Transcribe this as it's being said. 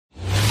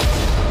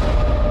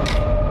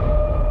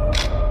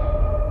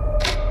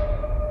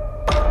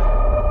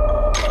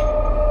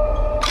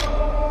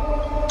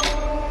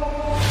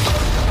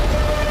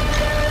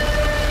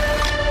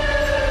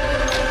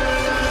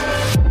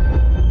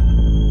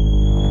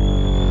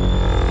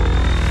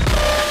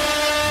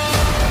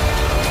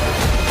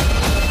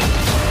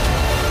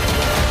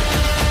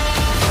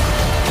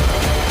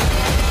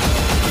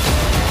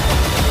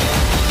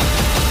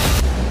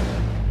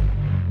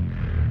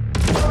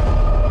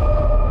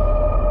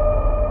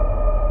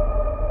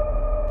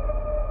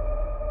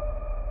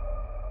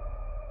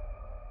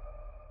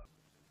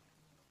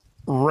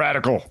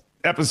Radical,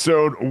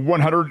 episode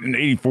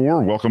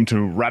 184. Welcome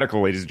to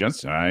Radical, ladies and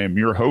gents. I am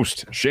your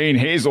host, Shane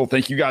Hazel.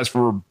 Thank you guys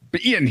for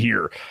being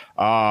here.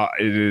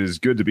 It is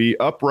good to be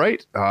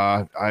upright.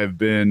 I've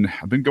been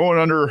going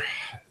under.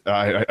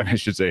 I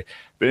should say,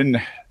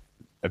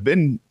 I've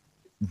been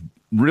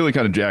really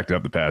kind of jacked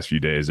up the past few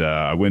days.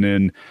 I went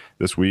in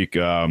this week.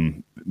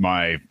 I've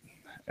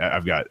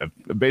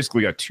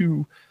basically got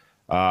two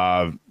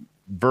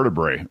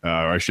vertebrae,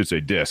 or I should say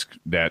disc,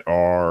 that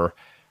are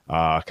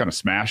kind of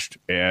smashed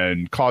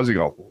and causing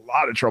a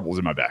lot of troubles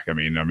in my back. I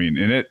mean,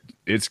 and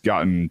it's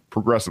gotten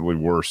progressively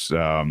worse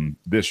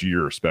this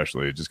year,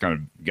 especially. It's just kind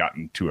of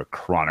gotten to a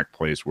chronic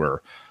place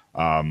where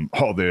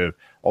all the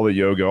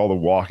yoga, all the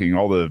walking,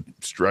 all the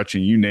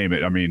stretching, you name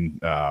it. I mean,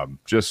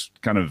 just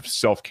kind of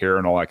self-care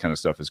and all that kind of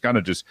stuff is kind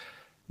of just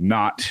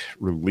not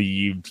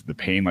relieved the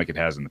pain like it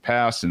has in the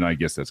past. And I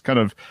guess that's kind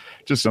of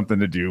just something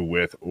to do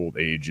with old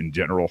age in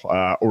general,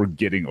 or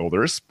getting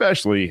older,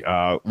 especially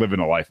living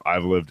a life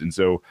I've lived. And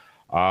so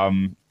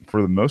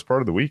for the most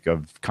part of the week,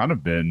 I've kind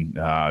of been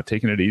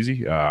taking it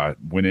easy.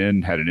 Went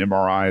in, had an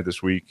MRI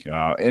this week.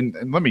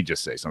 And let me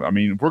just say something. I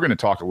mean, we're going to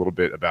talk a little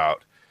bit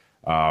about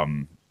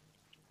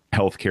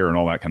healthcare and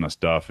all that kind of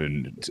stuff,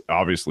 and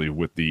obviously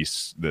with the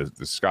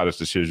SCOTUS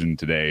decision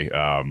today,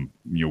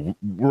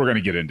 we're going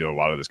to get into a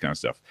lot of this kind of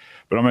stuff.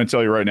 But I'm going to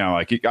tell you right now,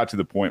 like, it got to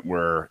the point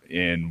where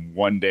in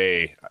one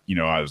day,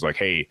 I was like,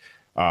 hey,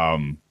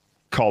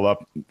 call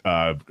up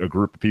a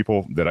group of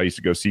people that I used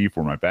to go see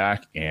for my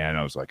back, and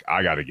I was like,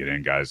 I got to get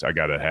in, guys.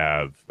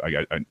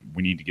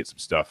 We need to get some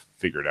stuff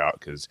figured out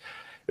because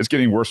it's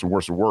getting worse and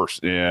worse and worse.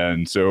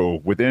 And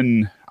so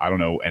within, I don't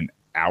know, an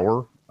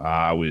hour,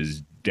 I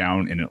was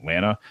down in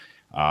Atlanta,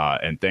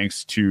 and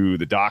thanks to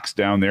the docs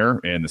down there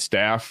and the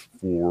staff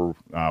for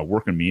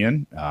working me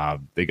in,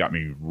 they got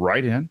me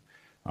right in.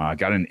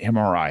 Got an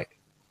MRI.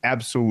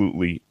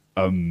 Absolutely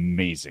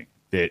amazing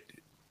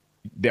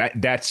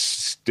that's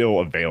still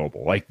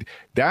available. Like,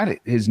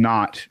 that's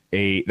not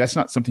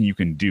something you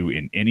can do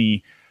in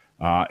any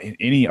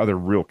other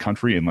real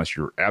country unless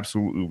you're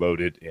absolutely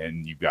loaded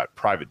and you've got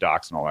private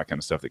docs and all that kind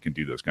of stuff that can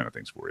do those kind of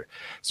things for you.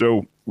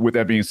 So with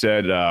that being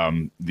said,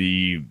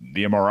 the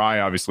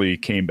MRI obviously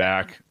came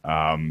back,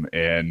 and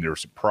there were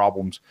some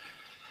problems.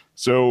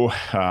 So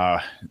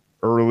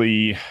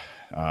early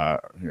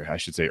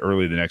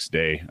the next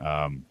day,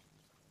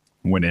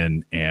 went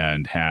in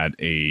and had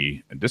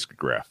a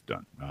discogram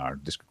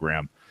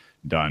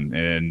done.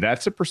 And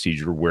that's a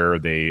procedure where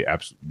they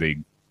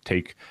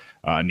take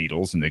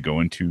needles and they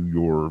go into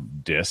your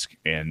disc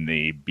and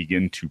they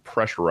begin to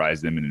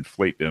pressurize them and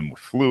inflate them with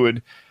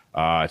fluid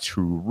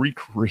to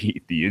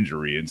recreate the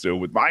injury. And so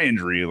with my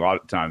injury, a lot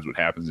of times what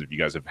happens, if you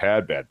guys have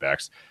had bad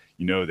backs,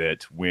 you know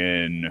that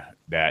when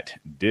that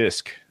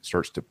disc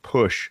starts to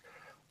push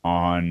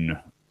on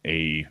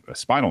a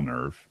spinal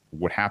nerve,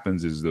 what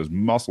happens is those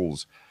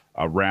muscles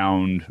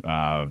around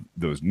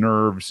those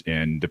nerves,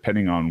 and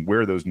depending on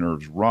where those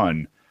nerves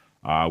run,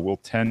 will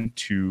tend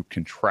to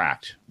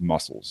contract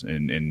muscles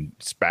and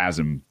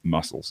spasm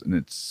muscles. And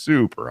it's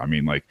super, I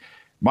mean, like,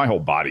 my whole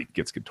body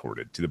gets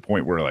contorted to the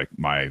point where, like,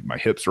 my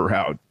hips are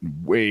out,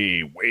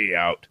 way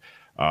out.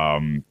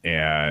 And,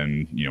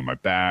 my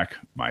back,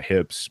 my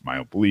hips,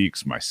 my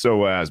obliques, my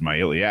psoas, my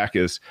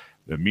iliacus,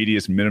 the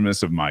medius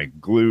minimus of my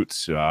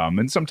glutes,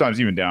 and sometimes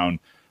even down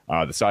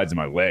the sides of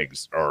my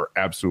legs are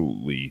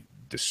absolutely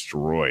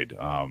destroyed.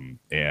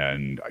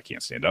 And I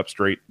can't stand up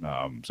straight.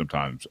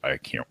 Sometimes I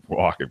can't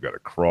walk. I've got to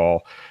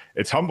crawl.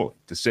 It's humbling,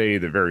 to say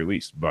the very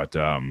least, but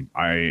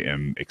I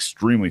am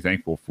extremely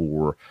thankful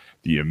for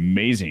the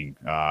amazing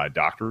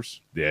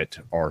doctors that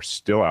are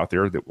still out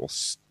there, that will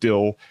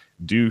still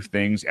do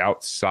things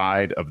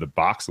outside of the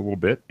box a little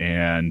bit,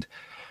 and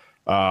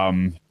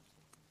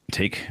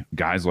take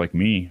guys like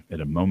me at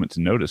a moment's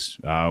notice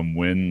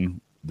when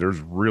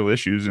there's real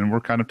issues and we're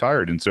kind of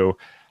tired. And so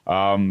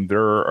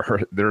there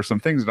are some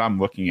things that I'm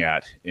looking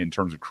at in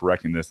terms of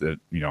correcting this that,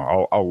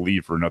 I'll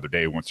leave for another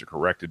day once they're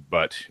corrected,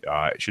 but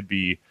it should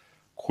be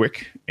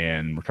quick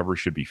and recovery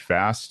should be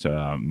fast.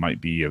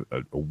 Might be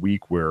a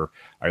week where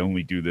I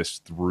only do this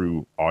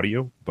through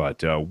audio,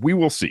 but we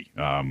will see.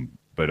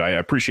 But I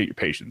appreciate your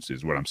patience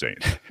is what I'm saying.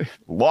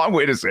 Long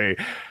way to say,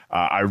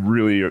 I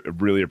really,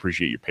 really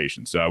appreciate your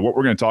patience. What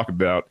we're going to talk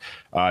about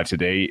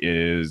today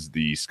is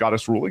the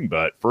SCOTUS ruling.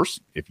 But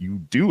first, if you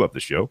do love the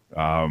show,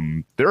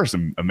 there are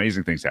some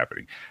amazing things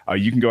happening.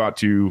 You can go out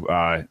to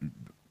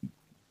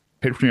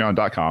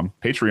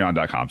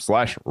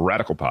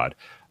patreon.com/radicalpod,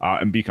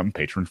 and become a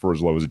patron for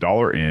as low as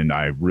 $1. And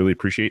I really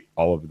appreciate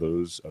all of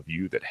those of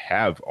you that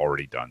have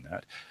already done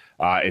that.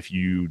 If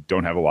you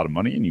don't have a lot of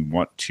money and you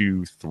want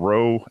to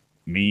throw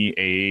me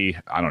a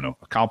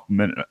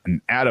compliment,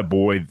 an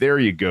attaboy, there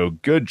you go.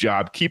 Good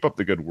job. Keep up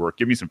the good work.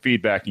 Give me some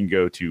feedback. You can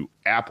go to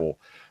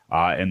Apple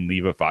and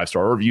leave a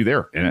 5-star review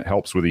there, and it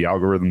helps with the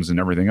algorithms and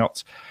everything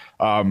else.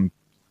 And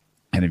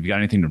if you got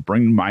anything to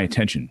bring to my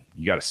attention,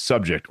 you got a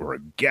subject or a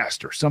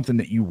guest or something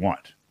that you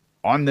want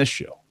on this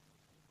show,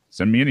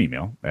 send me an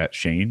email at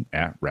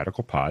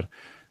shane@radicalpod.com.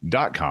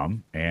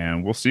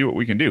 and we'll see what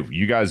we can do.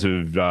 You guys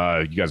have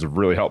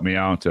really helped me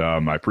out.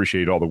 I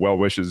appreciate all the well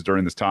wishes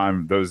during this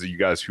time. Those of you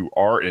guys who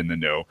are in the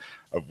know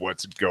of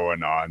what's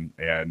going on,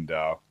 and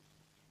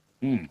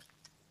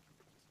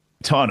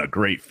ton of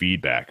great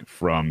feedback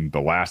from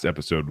the last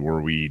episode where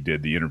we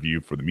did the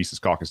interview for the Mises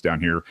Caucus down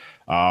here.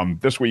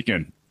 This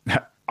weekend,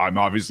 I'm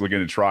obviously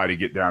going to try to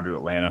get down to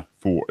Atlanta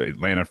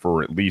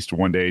for at least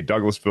one day.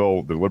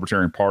 Douglasville, the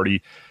Libertarian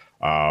Party,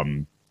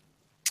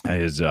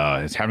 is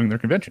having their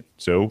convention.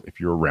 So if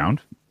you're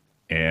around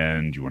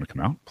and you want to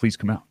come out, please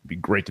come out. It'd be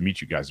great to meet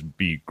you guys. It'd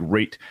be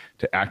great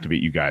to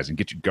activate you guys and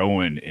get you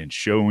going and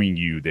showing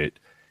you that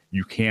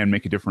you can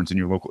make a difference in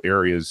your local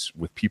areas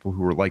with people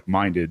who are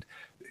like-minded.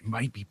 It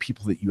might be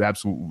people that you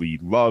absolutely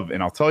love.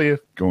 And I'll tell you,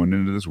 going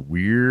into this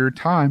weird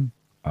time,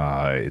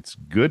 it's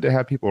good to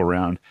have people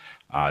around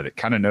that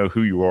kind of know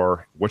who you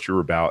are, what you're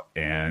about,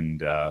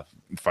 and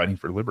fighting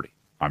for liberty.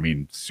 I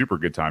mean, super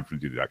good time to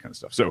do that kind of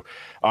stuff. So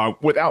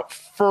without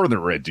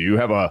further ado,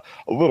 I have a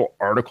little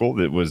article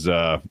that was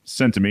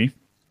sent to me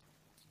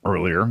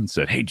earlier and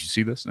said, hey, did you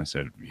see this? And I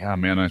said, yeah,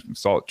 man, I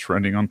saw it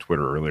trending on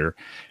Twitter earlier.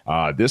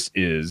 This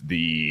is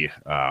the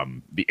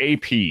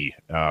AP.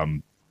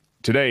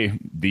 Today,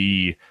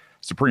 the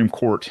Supreme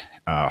Court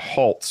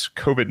halts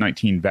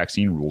COVID-19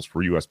 vaccine rules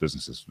for U.S.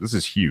 businesses. This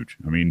is huge.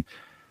 I mean,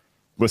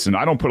 listen,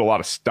 I don't put a lot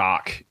of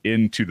stock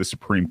into the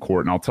Supreme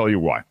Court, and I'll tell you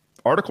why.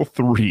 Article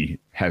 3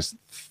 has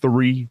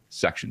 3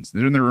 sections,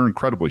 and they're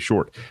incredibly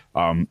short.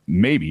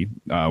 Maybe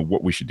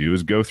what we should do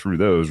is go through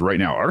those right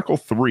now. Article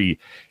 3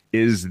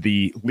 is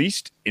the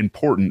least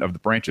important of the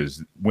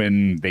branches.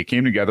 When they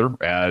came together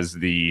as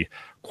the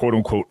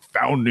quote-unquote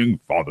founding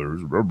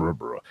fathers,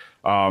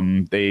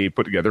 they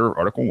put together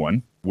Article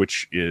 1,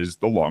 which is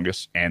the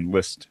longest and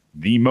lists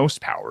the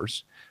most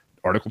powers.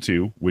 Article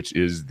 2, which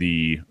is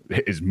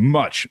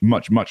much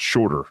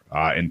shorter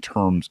in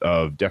terms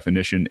of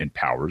definition and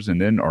powers, and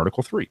then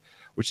Article 3,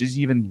 which is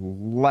even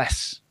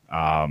less,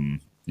 I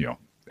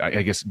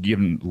guess,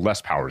 given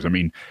less powers. I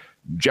mean,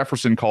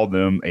 Jefferson called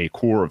them a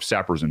corps of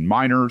sappers and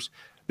miners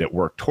that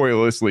worked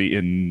tirelessly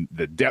in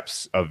the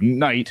depths of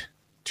night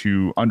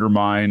to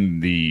undermine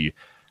the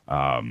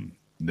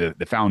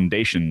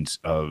foundations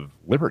of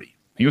liberty.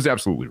 He was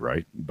absolutely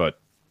right, but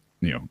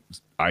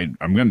I'm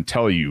going to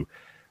tell you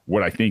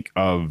what I think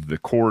of the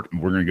court.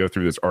 We're going to go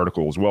through this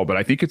article as well, but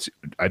I think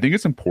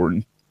it's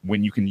important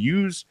when you can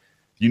use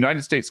the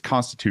United States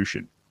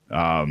Constitution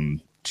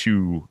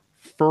to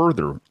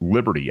further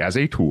liberty as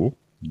a tool.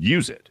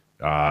 Use it.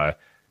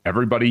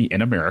 Everybody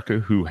in America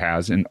who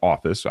has an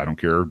office, I don't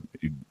care,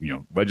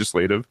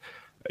 legislative,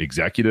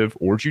 executive,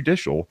 or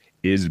judicial,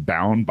 is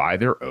bound by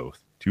their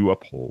oath to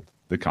uphold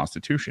the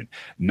Constitution,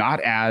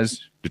 not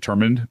as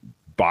determined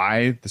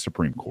by the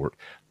Supreme Court,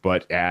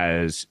 but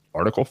as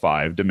Article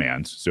 5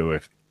 demands. So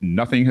if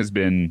nothing has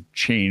been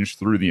changed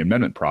through the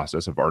amendment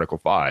process of Article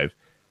 5,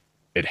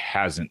 it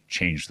hasn't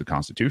changed the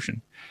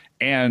Constitution.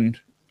 And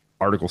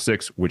Article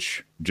 6,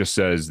 which just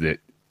says that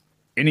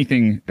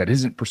anything that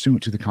isn't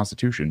pursuant to the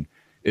Constitution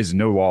is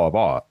no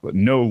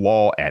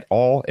law at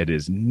all. It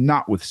is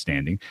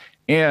notwithstanding.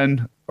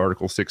 And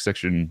Article 6,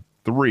 Section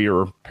 3,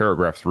 or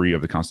Paragraph 3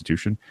 of the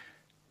Constitution,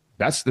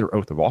 that's their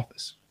oath of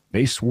office.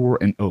 They swore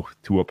an oath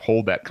to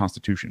uphold that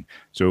Constitution.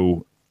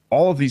 So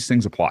all of these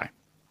things apply.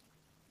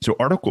 So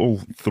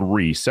Article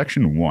 3,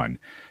 Section 1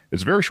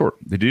 is very short.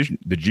 The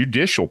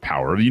judicial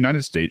power of the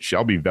United States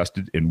shall be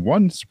vested in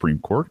one Supreme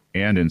Court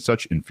and in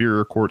such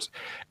inferior courts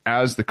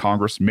as the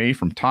Congress may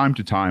from time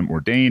to time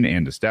ordain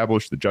and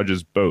establish. The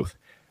judges both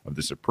of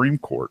the Supreme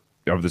Court,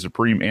 of the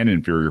Supreme and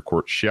inferior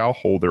court, shall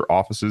hold their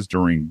offices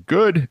during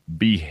good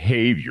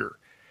behavior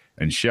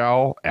and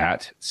shall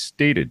at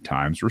stated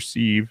times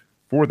receive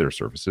for their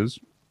services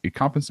a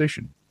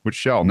compensation which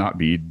shall not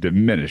be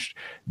diminished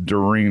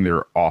during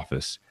their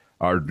office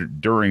or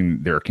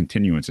during their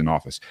continuance in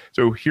office.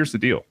 So here's the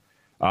deal.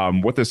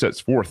 What this sets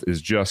forth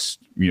is just,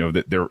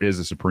 that there is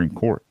a Supreme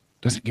Court.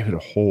 Doesn't give it a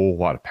whole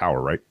lot of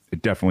power, right?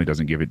 It definitely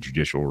doesn't give it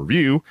judicial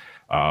review.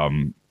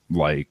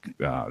 Like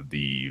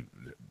the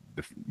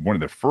one of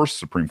the first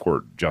Supreme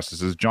Court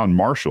justices, John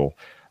Marshall,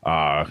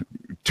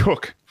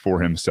 took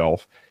for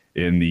himself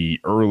in the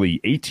early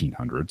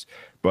 1800s.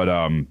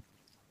 But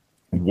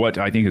what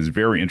I think is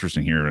very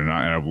interesting here, and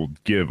I will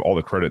give all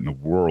the credit in the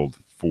world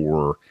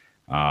for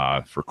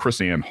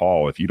Chris Ann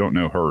Hall. If you don't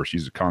know her,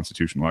 she's a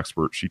constitutional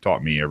expert. She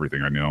taught me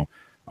everything I know,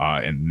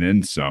 and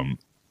then some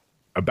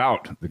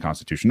about the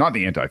Constitution, not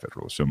the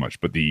Anti-Federalists so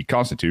much, but the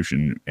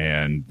Constitution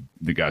and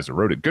the guys that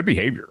wrote it. Good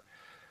behavior.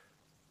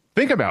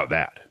 Think about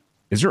that.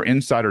 Is there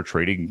insider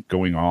trading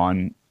going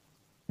on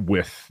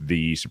with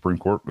the Supreme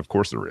Court? Of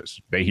course there is.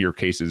 They hear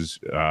cases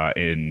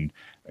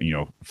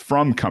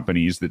from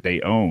companies that they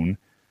own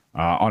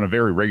on a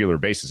very regular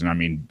basis, and I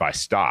mean by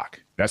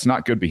stock. That's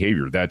not good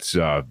behavior. That's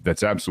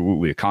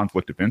absolutely a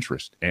conflict of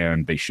interest,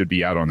 and they should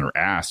be out on their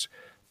ass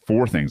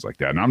for things like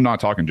that. And I'm not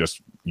talking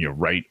just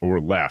right or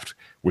left,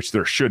 which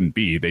there shouldn't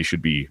be. They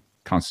should be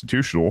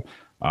constitutional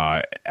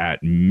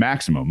at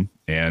maximum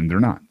and they're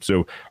not.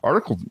 So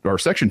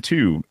Section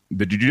 2,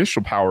 the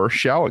judicial power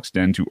shall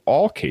extend to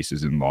all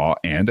cases in law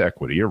and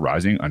equity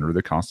arising under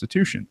the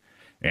Constitution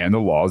and the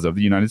laws of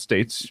the United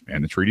States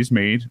and the treaties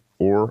made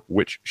or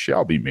which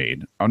shall be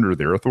made under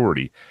their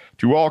authority,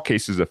 to all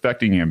cases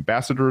affecting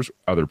ambassadors,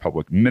 other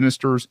public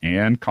ministers,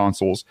 and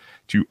consuls,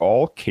 to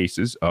all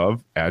cases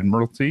of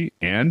admiralty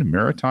and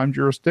maritime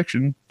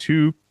jurisdiction,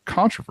 to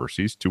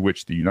controversies to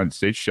which the United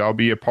States shall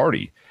be a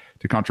party,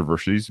 to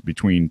controversies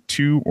between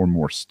two or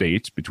more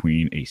states,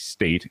 between a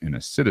state and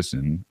a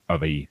citizen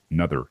of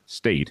another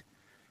state,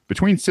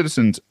 between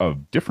citizens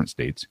of different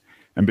states,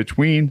 and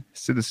between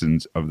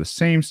citizens of the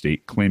same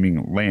state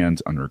claiming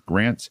lands under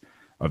grants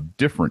of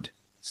different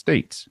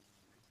states,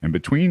 and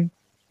between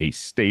a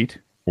state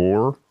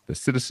or the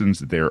citizens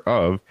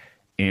thereof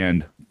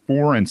and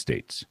foreign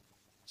states,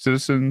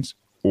 citizens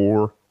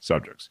or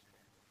subjects.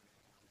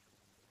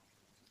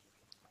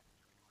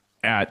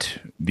 At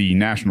the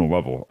national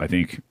level, I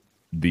think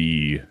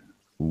the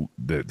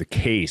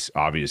case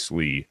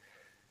obviously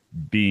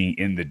being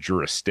in the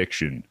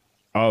jurisdiction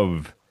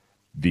of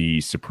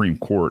the Supreme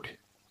Court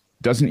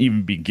doesn't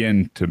even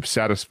begin to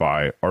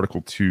satisfy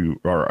Article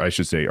 2, or I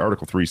should say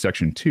Article 3,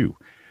 Section 2.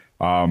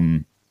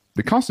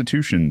 The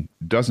Constitution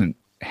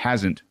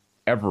hasn't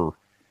ever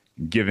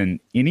given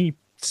any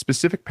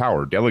specific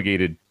power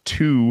delegated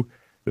to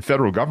the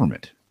federal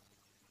government,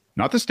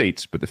 not the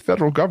states, but the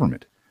federal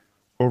government,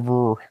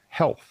 over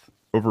health,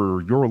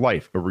 over your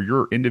life, over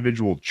your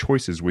individual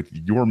choices with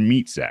your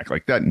meat sack.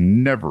 Like that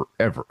never,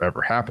 ever,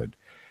 ever happened.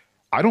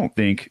 I don't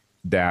think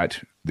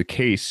that the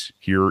case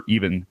here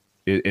even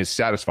is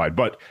satisfied,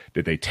 but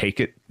did they take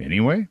it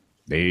anyway?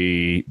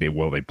 They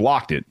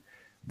blocked it.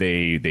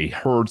 They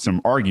heard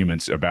some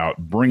arguments about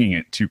bringing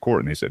it to court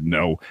and they said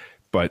no,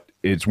 but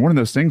it's one of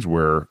those things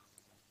where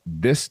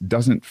this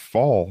doesn't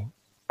fall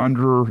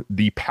under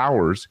the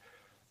powers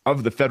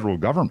of the federal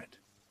government.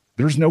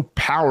 There's no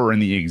power in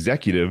the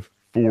executive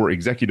for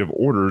executive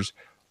orders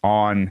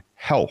on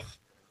health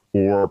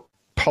or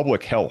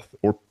public health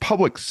or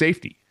public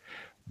safety.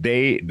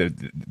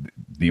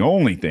 The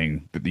only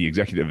thing that the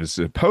executive is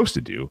supposed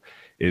to do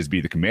is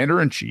be the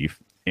commander in chief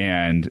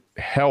and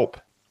help,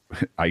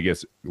 I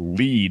guess,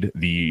 lead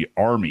the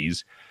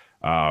armies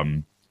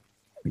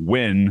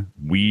when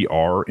we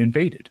are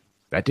invaded.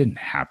 That didn't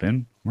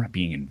happen. We're not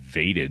being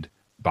invaded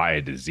by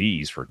a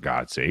disease, for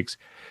God's sakes.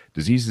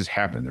 Diseases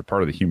happen. They're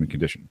part of the human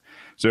condition.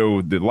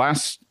 So the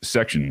last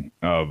section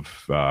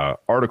of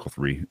Article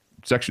 3,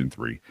 Section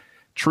 3,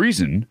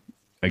 treason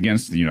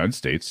against the United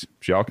States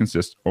shall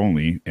consist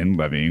only in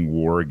levying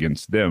war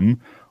against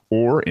them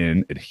or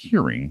in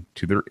adhering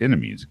to their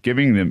enemies,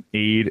 giving them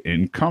aid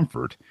and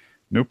comfort.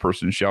 No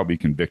person shall be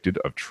convicted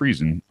of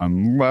treason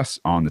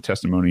unless on the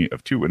testimony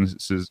of two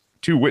witnesses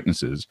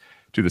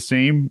to the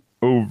same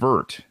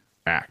overt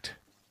act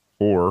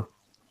or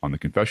on the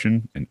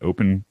confession in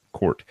open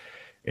court.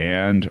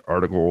 And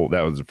that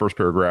was the first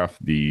paragraph,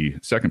 the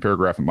second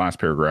paragraph and last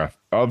paragraph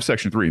of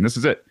Section 3. And this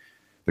is it.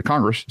 The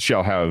Congress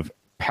shall have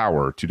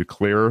power to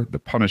declare the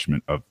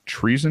punishment of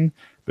treason,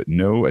 but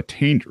no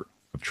attainder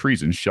of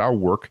treason shall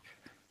work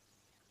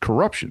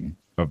corruption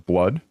of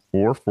blood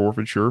or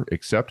forfeiture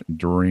except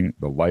during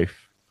the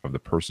life of the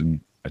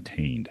person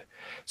attained.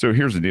 So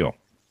here's the deal.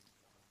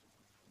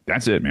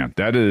 That's it, man.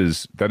 That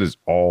is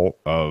all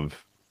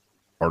of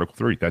Article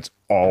 3. That's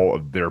all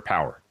of their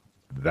power.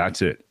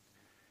 That's it.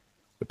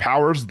 The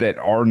powers that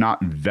are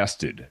not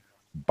vested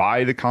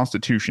by the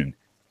Constitution,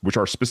 which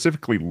are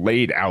specifically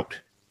laid out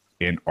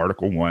in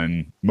Article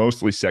 1,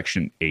 mostly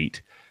Section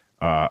 8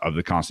 of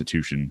the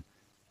Constitution,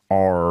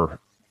 are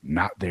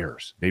not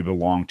theirs. They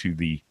belong to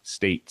the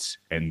states,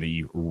 and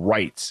the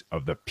rights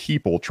of the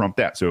people trump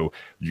that. So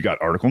you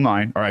got Article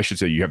 9, or I should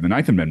say you have the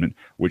Ninth Amendment,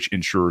 which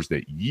ensures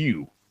that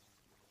you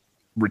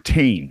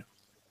retain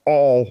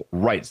all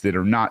rights that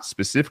are not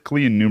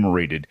specifically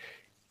enumerated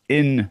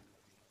in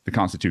the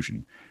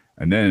Constitution.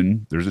 And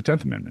then there's the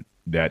 10th Amendment,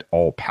 that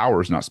all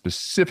powers not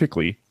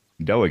specifically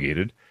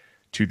delegated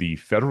to the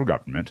federal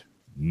government,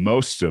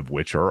 most of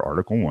which are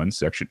Article 1,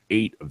 Section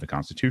 8 of the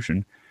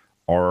Constitution,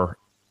 are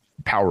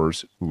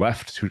powers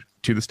left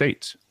to the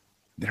states.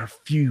 They're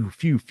few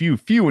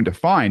and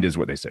defined is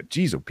what they said.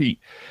 Jeez, oh Pete.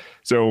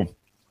 So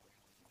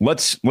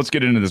let's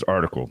get into this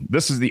article.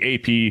 This is the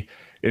AP,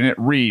 and it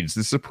reads,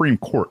 the Supreme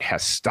Court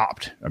has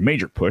stopped a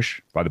major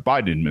push by the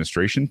Biden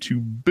administration to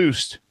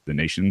boost the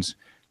nation's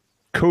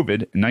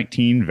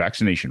COVID-19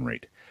 vaccination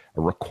rate,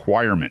 a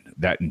requirement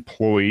that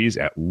employees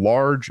at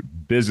large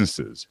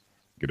businesses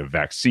get a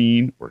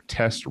vaccine or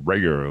test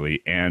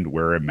regularly and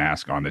wear a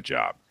mask on the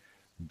job.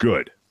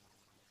 Good.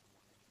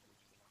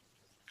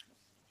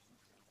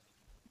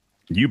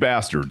 You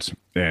bastards,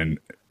 and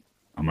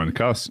I'm going to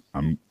cuss.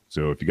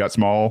 So if you got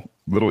small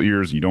little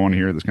ears, you don't want to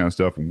hear this kind of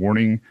stuff,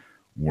 warning,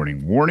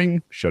 warning,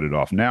 warning, shut it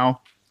off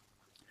now.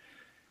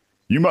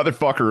 You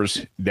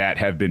motherfuckers that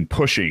have been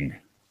pushing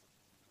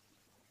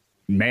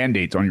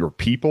mandates on your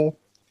people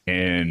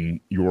and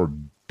your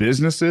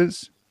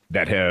businesses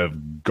that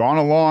have gone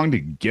along to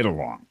get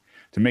along,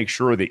 to make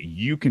sure that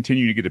you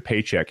continue to get a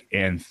paycheck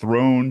and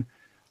thrown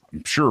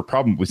I'm sure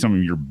probably some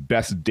of your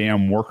best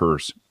damn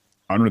workers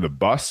under the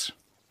bus.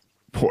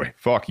 Boy,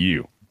 fuck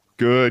you.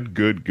 Good,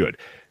 good, good.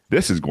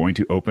 This is going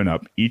to open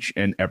up each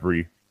and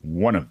every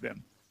one of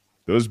them.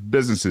 Those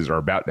businesses are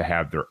about to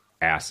have their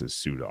asses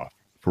sued off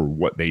for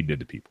what they did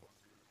to people.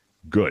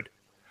 Good.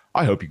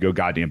 I hope you go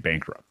goddamn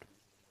bankrupt.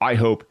 I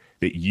hope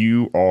that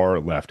you are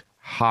left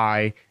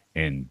high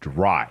and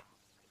dry.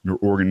 Your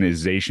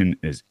organization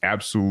is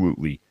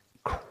absolutely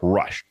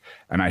crushed.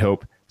 And I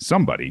hope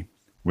somebody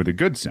with a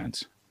good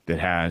sense that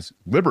has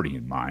liberty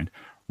in mind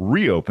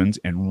reopens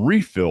and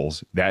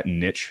refills that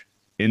niche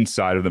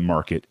inside of the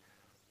market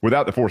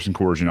without the force and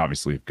coercion,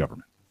 obviously, of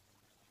government.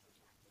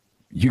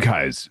 You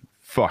guys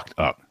fucked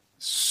up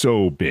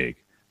so big,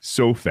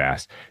 so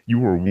fast. You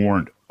were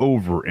warned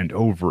over and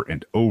over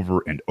and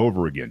over and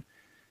over again.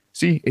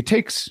 See, it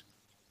takes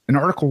an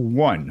Article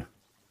 1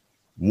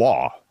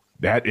 law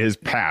that is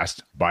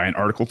passed by an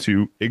Article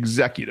 2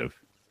 executive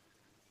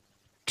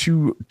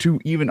to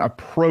even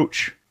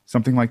approach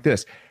something like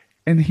this.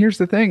 And here's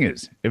the thing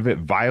is, if it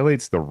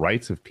violates the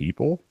rights of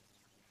people,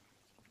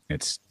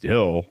 it's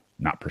still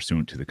not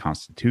pursuant to the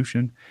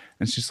Constitution.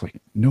 And it's just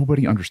like,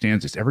 nobody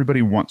understands this.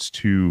 Everybody wants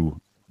to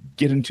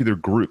get into their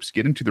groups,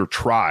 get into their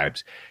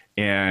tribes,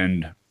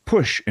 and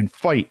push and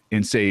fight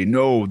and say,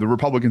 no, the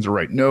Republicans are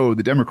right. No,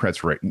 the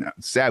Democrats are right. No,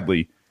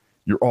 sadly,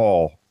 you're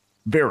all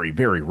very,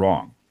 very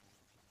wrong.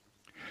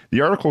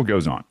 The article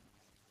goes on.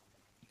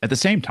 At the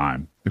same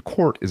time, the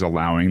court is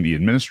allowing the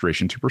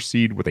administration to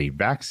proceed with a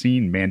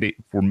vaccine mandate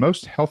for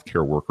most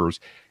healthcare workers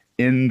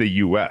in the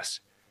U.S.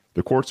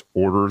 The court's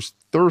orders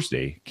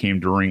Thursday came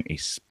during a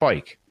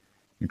spike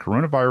in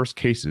coronavirus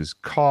cases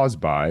caused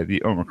by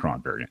the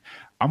Omicron variant.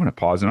 I'm going to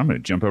pause and I'm going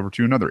to jump over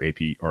to another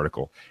AP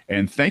article.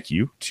 And thank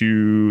you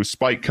to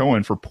Spike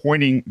Cohen for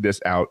pointing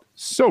this out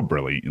so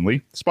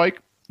brilliantly.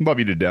 Spike, love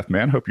you to death,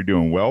 man. Hope you're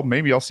doing well.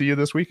 Maybe I'll see you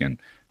this weekend.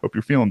 Hope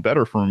you're feeling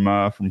better from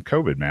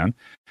COVID, man.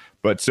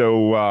 But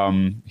so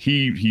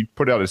he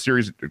put out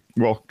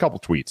a couple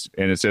tweets,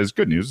 and it says,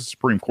 good news, the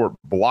Supreme Court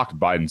blocked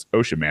Biden's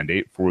OSHA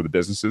mandate for the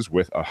businesses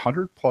with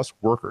 100+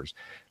 workers.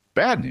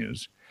 Bad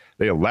news,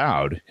 they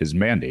allowed his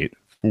mandate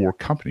for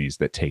companies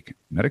that take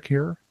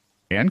Medicare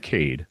and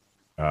Medicaid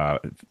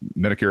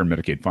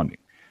funding.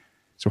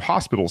 So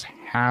hospitals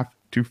have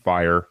to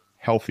fire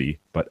healthy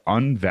but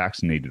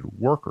unvaccinated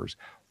workers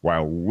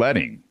while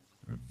letting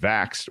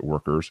vaxxed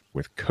workers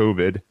with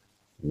COVID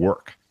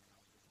work.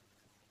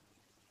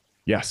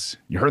 Yes,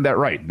 you heard that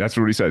right. That's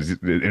what he says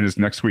in his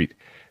next tweet.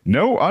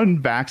 No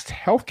unvaxxed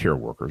healthcare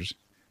workers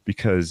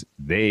because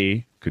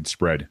they could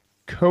spread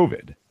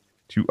COVID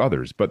to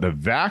others. But the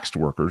vaxxed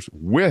workers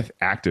with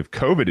active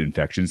COVID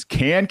infections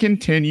can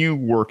continue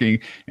working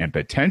and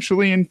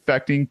potentially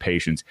infecting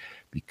patients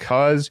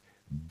because,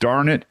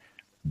 darn it,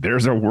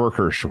 there's a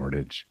worker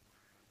shortage.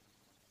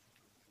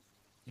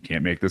 You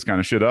can't make this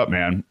kind of shit up,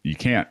 man. You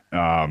can't.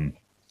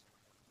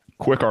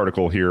 Quick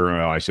article here.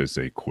 I should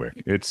say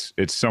quick. It's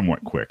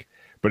somewhat quick,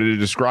 but it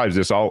describes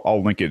this.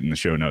 I'll link it in the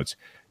show notes.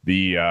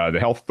 The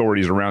health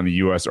authorities around the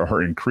U.S.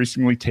 are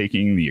increasingly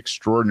taking the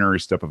extraordinary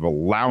step of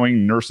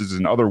allowing nurses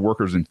and other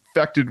workers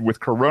infected with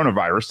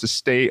coronavirus to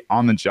stay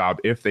on the job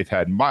if they've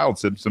had mild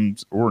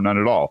symptoms or none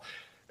at all.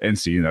 And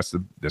see, that's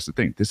the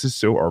thing. This is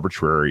so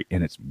arbitrary,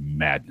 and it's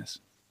madness,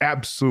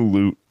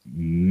 absolute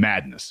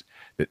madness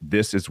that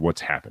this is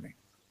what's happening.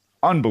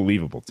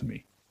 Unbelievable to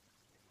me.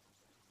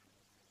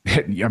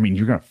 I mean,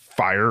 you're going to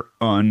fire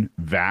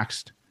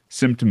unvaxxed,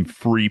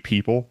 symptom-free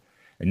people,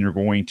 and you're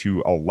going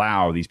to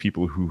allow these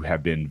people who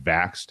have been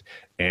vaxxed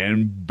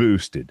and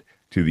boosted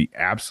to the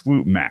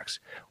absolute max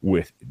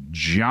with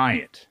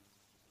giant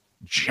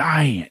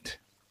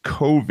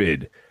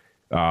COVID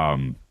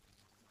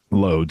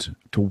loads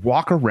to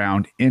walk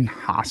around in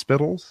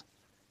hospitals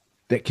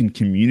that can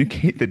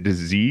communicate the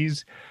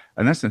disease.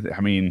 And that's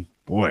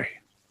boy,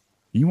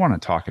 you want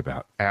to talk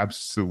about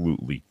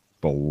absolutely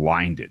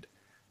blinded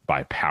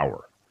by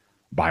power,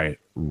 by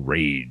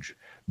rage,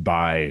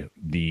 by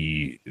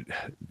the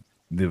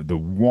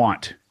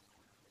want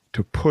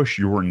to push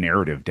your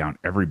narrative down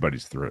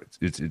everybody's throats.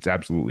 It's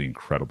absolutely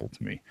incredible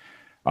to me.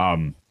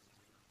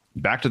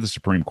 Back to the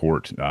Supreme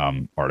Court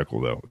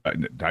article, though.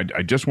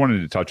 I just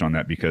wanted to touch on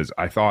that because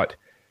I thought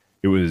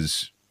it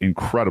was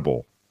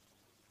incredible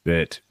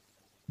that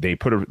they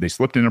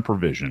slipped in a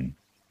provision,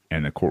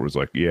 and the court was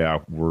like, "Yeah,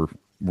 we're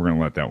going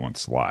to let that one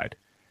slide."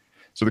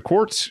 So the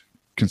court's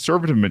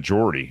conservative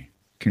majority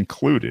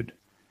concluded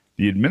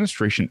the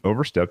administration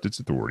overstepped its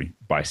authority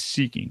by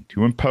seeking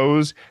to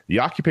impose the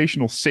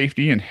Occupational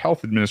Safety and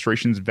Health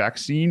Administration's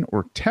vaccine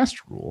or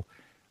test rule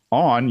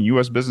on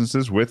U.S.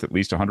 businesses with at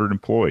least 100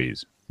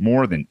 employees.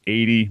 More than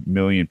 80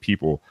 million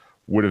people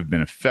would have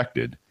been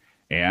affected,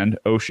 and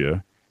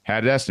OSHA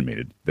had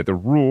estimated that the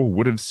rule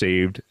would have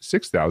saved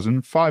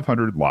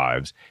 6,500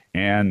 lives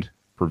and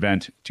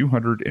prevent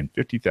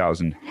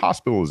 250,000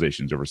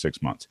 hospitalizations over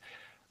 6 months.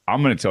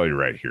 I'm going to tell you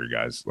right here,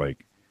 guys,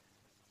 like,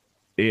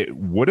 it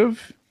would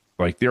have,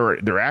 like,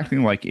 they're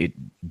acting like it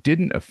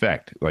didn't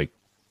affect like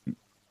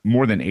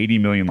more than 80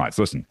 million lives.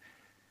 Listen,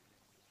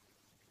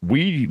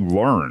 we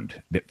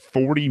learned that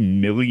 40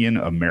 million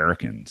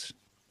Americans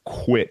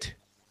quit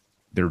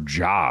their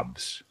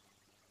jobs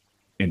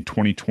in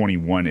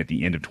 2021 at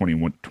the end of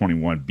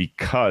 2021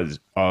 because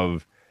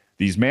of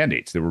these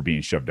mandates that were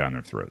being shoved down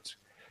their throats.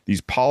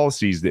 These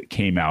policies that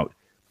came out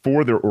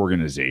for their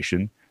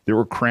organization that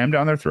were crammed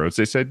down their throats.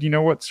 They said, you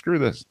know what, screw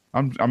this.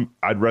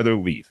 I'd rather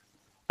leave.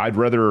 I'd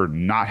rather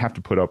not have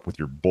to put up with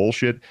your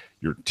bullshit,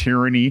 your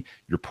tyranny.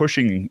 You're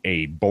pushing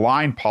a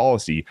blind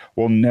policy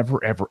while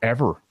never, ever,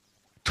 ever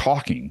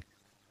talking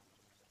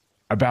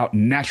about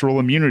natural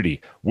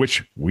immunity,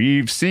 which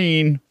we've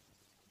seen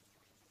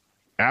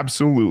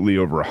absolutely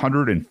over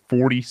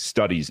 140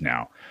 studies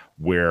now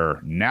where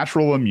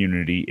natural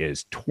immunity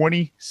is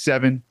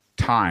 27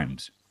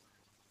 times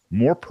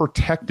more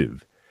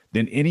protective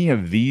than any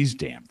of these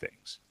damn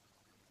things.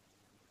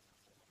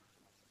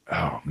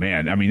 Oh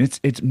man, I mean,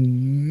 it's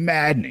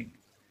maddening.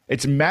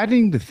 It's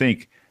maddening to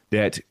think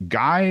that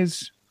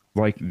guys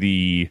like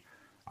the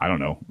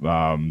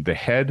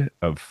head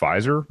of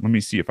Pfizer. Let me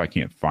see if I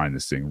can't find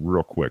this thing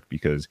real quick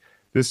because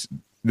this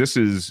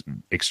is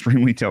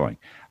extremely telling.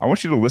 I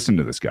want you to listen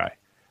to this guy.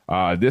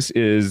 This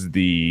is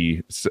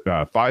the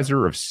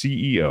Pfizer of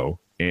CEO,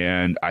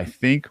 and I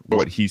think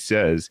what he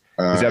says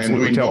is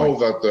absolutely telling. And we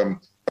know that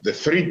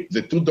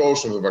the 2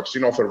 doses of the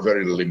vaccine offer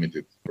very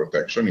limited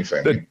protection, if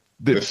any.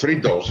 The 3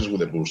 doses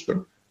with a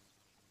booster,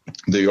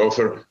 they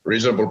offer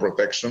reasonable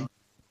protection.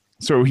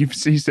 So he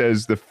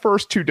says the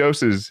first 2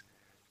 doses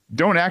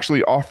don't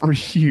actually offer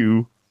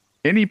you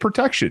any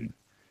protection.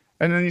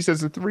 And then he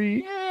says the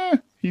 3,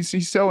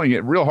 he's selling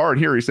it real hard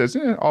here. He says,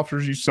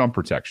 offers you some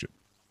protection.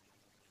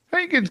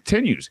 And he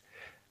continues.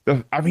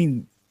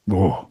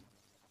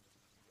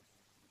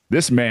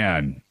 This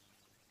man,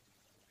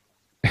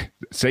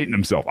 Satan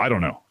himself, I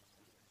don't know,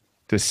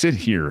 to sit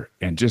here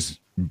and just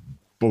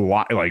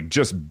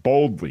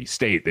boldly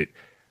state that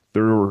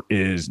there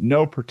is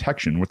no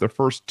protection with the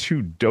first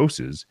 2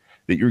 doses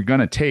that you're going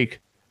to take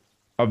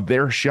of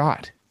their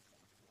shot.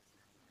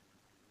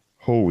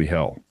 Holy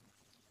hell.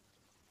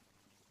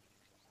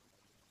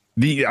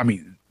 The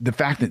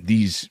fact that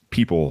these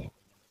people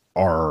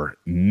are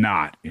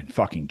not in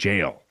fucking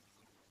jail,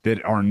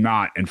 that are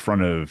not in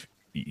front of,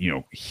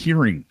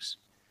 hearings,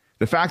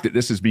 the fact that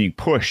this is being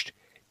pushed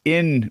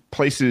in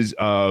places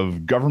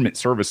of government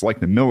service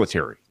like the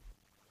military,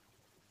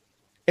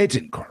 it's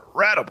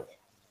incredible.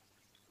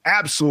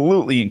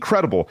 Absolutely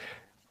incredible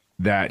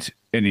that,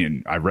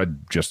 and I read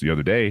just the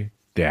other day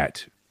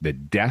that the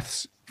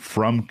deaths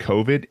from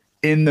COVID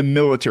in the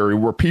military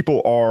where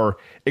people are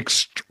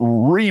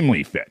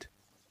extremely fit,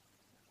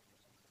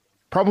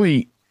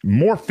 probably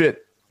more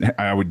fit,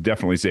 I would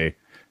definitely say,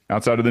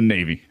 outside of the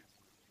Navy.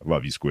 I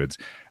love you, squids.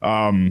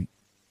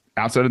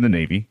 Outside of the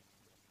Navy,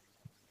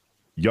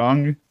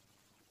 young,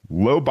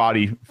 low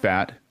body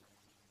fat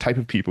type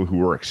of people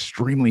who are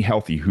extremely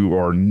healthy, who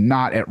are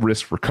not at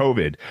risk for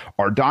COVID,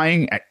 are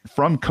dying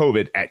from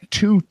COVID at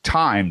 2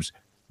 times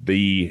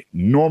the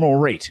normal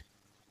rate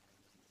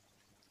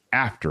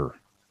after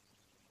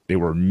they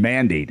were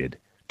mandated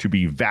to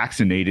be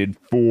vaccinated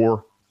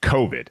for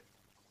COVID.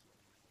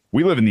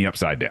 We live in the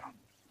upside down.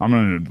 I'm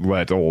going to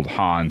let old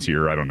Hans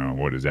here, I don't know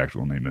what his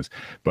actual name is,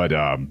 but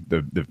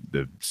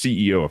the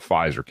CEO of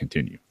Pfizer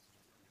continue.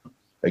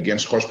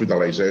 Against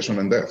hospitalization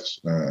and deaths.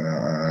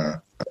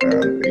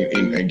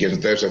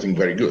 Against deaths, I think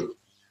very good.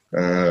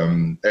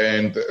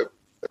 And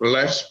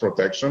less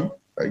protection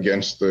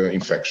against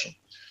infection.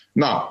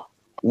 Now,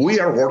 we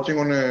are working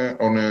on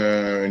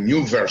a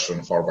new version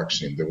of our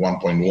vaccine, the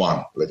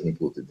 1.1, let me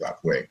put it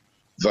that way,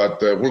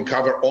 that will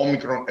cover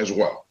Omicron as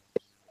well.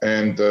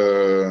 And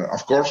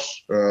of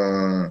course,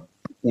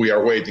 we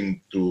are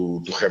waiting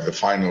to have the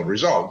final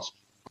results.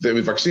 The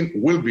vaccine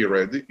will be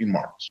ready in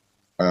March.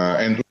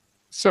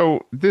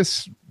 So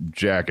this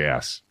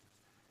jackass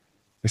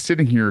is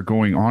sitting here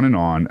going on and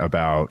on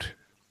about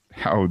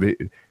how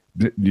you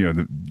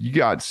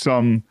got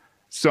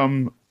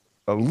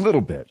a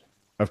little bit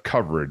of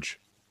coverage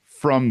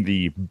from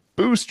the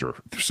booster.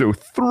 So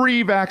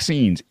 3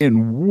 vaccines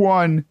in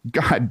 1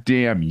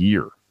 goddamn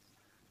year.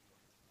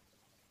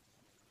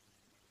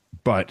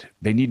 But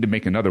they need to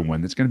make another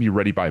one that's going to be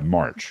ready by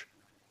March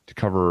to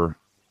cover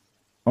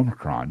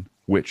Omicron,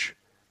 which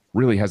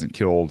really hasn't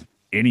killed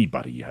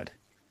anybody yet.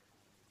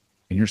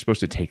 And you're supposed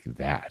to take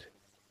that.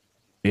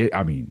 I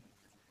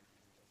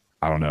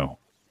don't know.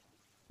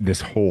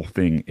 This whole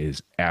thing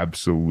is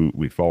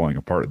absolutely falling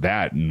apart.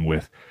 That, and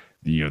with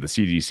the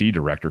CDC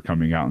director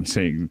coming out and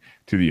saying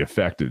to the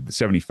effect that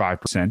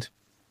 75%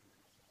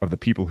 of the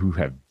people who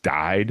have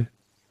died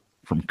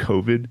from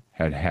COVID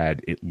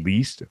had at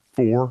least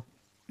 4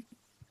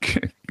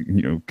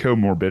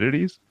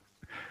 comorbidities.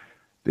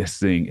 This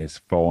thing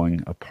is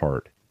falling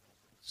apart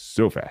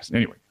so fast.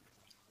 Anyway,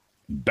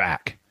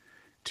 back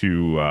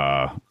to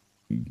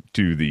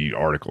the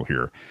article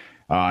here.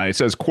 It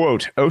says,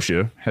 quote,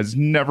 OSHA has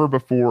never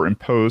before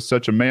imposed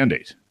such a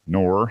mandate,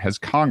 nor has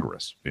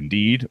Congress.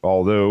 Indeed,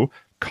 although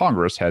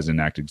Congress has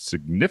enacted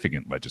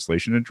significant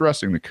legislation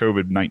addressing the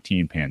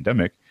COVID-19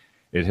 pandemic,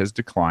 it has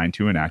declined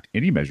to enact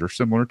any measure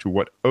similar to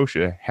what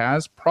OSHA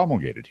has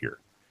promulgated here.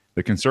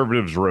 The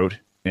conservatives wrote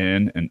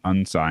in an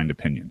unsigned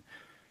opinion.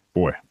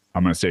 Boy,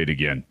 I'm going to say it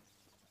again.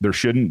 There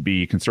shouldn't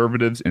be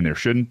conservatives and there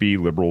shouldn't be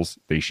liberals.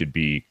 They should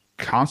be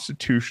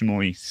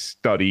constitutionally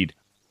studied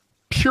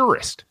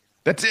purist.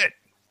 That's it.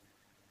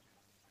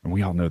 And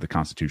we all know the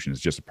Constitution is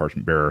just a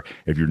parchment bearer.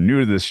 If you're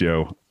new to this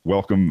show,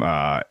 welcome.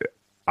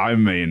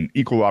 I'm an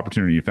equal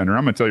opportunity offender.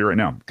 I'm going to tell you right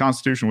now, the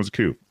Constitution was a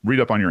coup. Read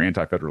up on your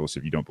anti-federalists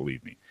if you don't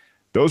believe me.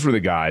 Those were the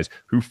guys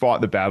who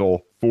fought the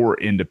battle for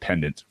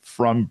independence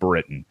from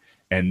Britain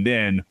and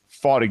then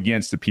fought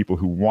against the people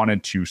who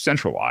wanted to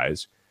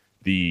centralize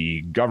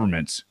the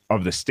governments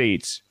of the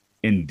states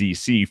in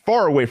D.C.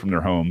 far away from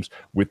their homes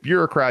with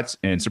bureaucrats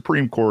and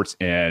Supreme Courts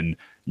and,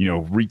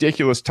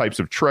 ridiculous types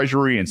of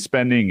treasury and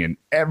spending and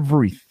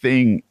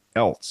everything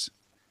else.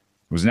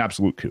 It was an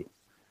absolute coup.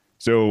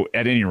 So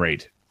at any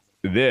rate,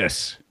 they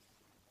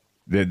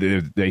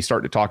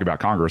start to talk about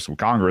Congress. Well,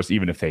 Congress,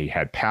 even if they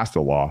had passed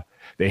a law,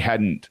 they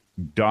hadn't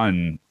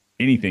done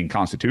anything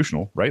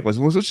constitutional, right? Let's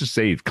just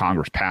say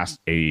Congress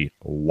passed a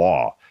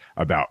law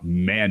about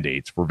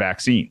mandates for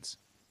vaccines.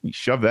 You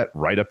shove that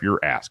right up your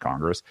ass,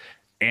 Congress,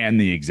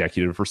 and the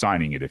executive for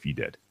signing it if you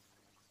did.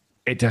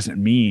 It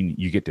doesn't mean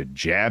you get to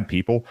jab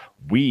people.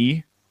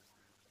 We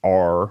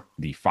are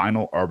the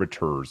final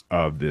arbiters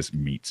of this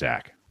meat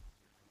sack.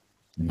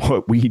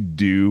 What we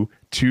do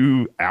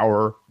to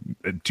our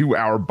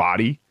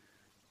body,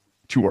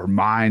 to our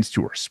minds,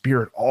 to our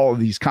spirit, all of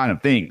these kind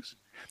of things.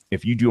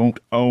 If you don't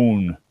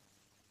own,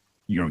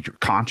 your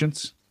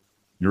conscience,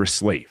 you're a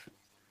slave.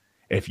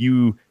 If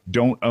you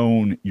don't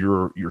own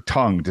your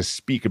tongue to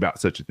speak about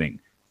such a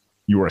thing,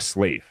 you are a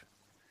slave.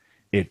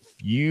 If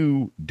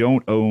you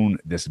don't own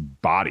this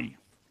body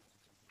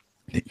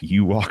that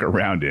you walk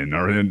around in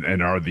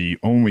and are the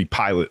only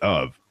pilot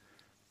of,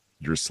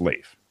 you're a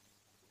slave.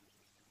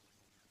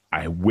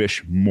 I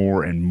wish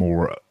more and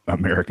more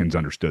Americans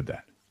understood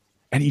that.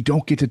 And you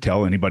don't get to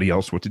tell anybody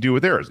else what to do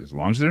with theirs. As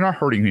long as they're not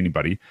hurting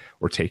anybody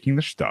or taking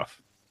their stuff,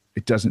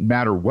 it doesn't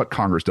matter what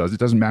Congress does. It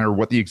doesn't matter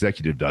what the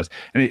executive does.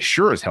 And it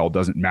sure as hell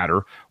doesn't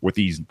matter what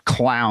these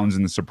clowns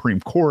in the Supreme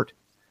Court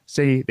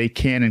say they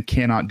can and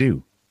cannot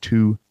do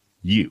to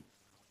you,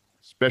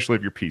 especially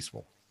if you're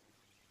peaceful.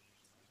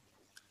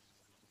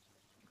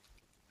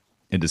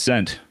 In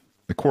dissent,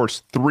 the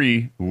court's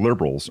three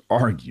liberals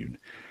argued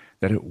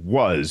that it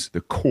was the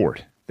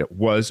court that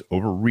was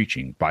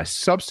overreaching by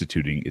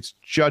substituting its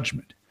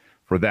judgment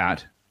for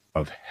that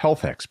of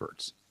health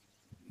experts.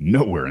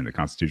 Nowhere in the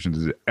Constitution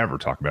does it ever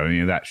talk about any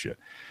of that shit.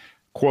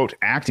 Quote,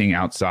 acting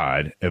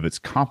outside of its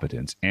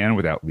competence and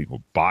without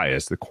legal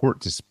bias, the court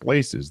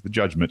displaces the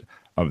judgment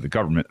of the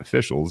government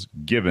officials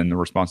given the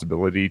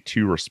responsibility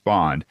to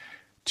respond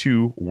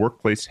to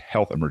workplace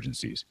health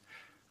emergencies.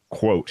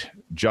 Quote,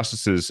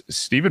 Justices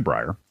Stephen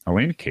Breyer,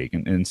 Elaine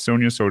Kagan, and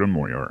Sonia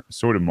Sotomayor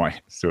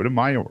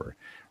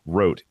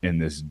wrote in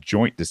this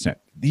joint dissent.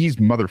 These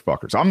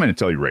motherfuckers, I'm going to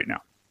tell you right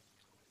now,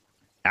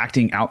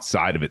 acting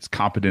outside of its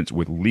competence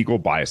with legal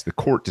bias, the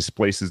court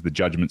displaces the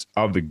judgments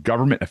of the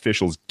government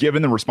officials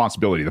given the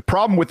responsibility. The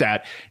problem with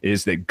that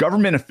is that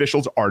government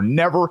officials are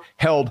never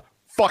held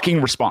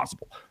fucking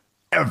responsible.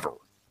 Ever.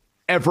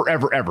 Ever,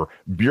 ever, ever.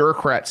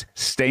 Bureaucrats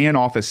stay in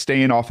office.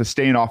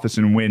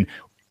 And when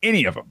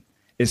any of them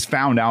is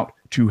found out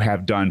to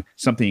have done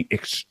something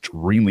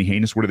extremely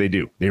heinous, what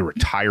do? They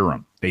retire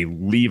them. They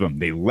leave them.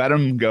 They let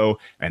them go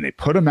and they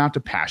put them out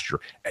to pasture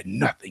and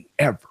nothing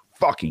ever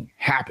fucking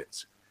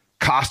happens.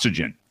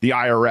 Costigan, the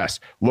IRS,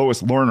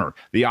 Lois Lerner,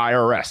 the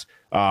IRS,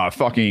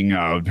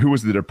 who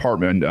was the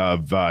Department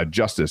of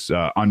Justice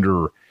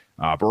under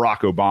Barack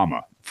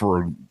Obama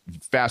for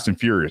Fast and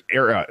Furious,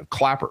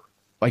 Clapper,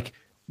 like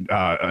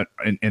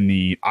in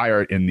the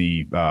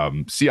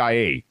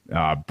CIA,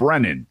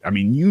 Brennan. I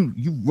mean,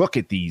 you look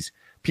at these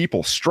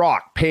people, Strzok,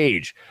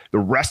 Page, the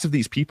rest of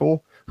these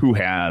people who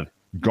have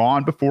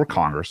gone before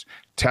Congress,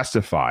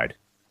 testified,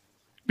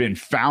 been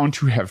found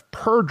to have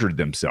perjured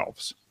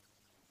themselves,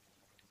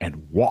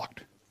 and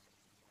walked.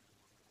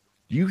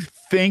 You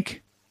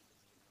think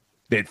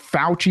that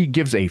Fauci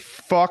gives a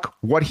fuck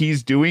what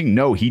he's doing?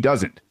 No, he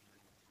doesn't.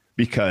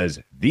 Because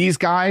these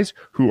guys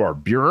who are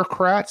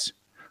bureaucrats,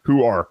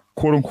 who are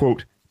quote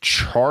unquote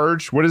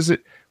charged,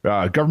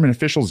 government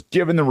officials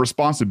given the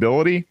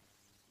responsibility,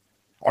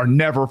 are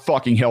never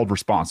fucking held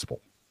responsible.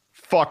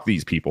 Fuck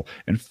these people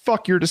and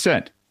fuck your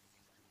dissent.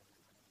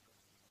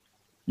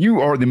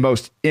 You are the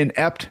most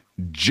inept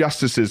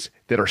justices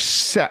that are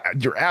set.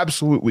 You're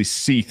absolutely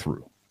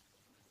see-through.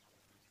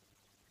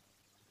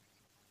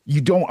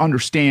 You don't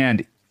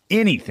understand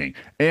anything.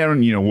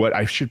 And you know what?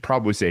 I should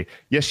probably say,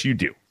 yes, you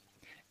do.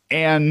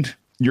 And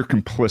you're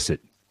complicit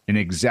in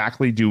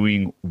exactly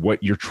doing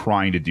what you're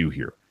trying to do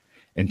here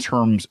in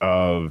terms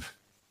of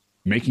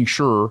making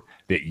sure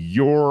that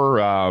your,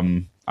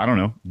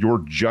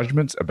 your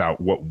judgments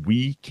about what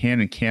we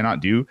can and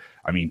cannot do.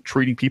 I mean,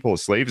 treating people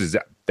as slaves,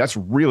 that's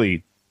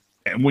really,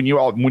 and when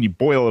you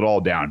boil it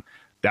all down,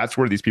 that's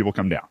where these people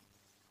come down.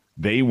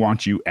 They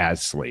want you as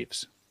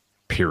slaves,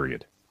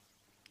 period.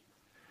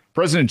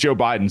 President Joe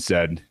Biden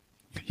said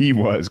he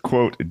was,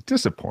 quote,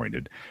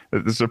 disappointed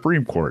that the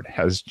Supreme Court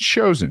has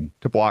chosen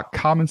to block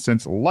common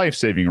sense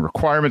life-saving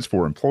requirements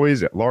for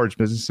employees at large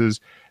businesses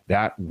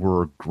that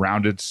were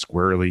grounded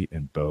squarely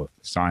in both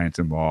science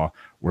and law.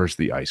 Where's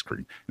the ice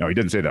cream? No, he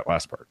didn't say that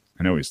last part.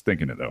 I know he's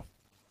thinking it, though.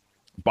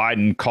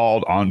 Biden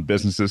called on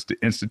businesses to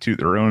institute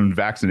their own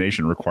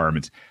vaccination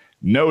requirements,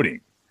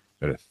 noting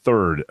that a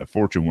third of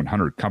Fortune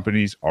 100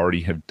 companies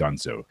already have done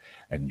so,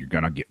 and you're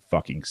going to get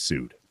fucking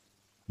sued.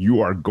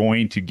 You are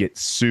going to get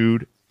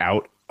sued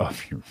out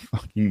of your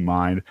fucking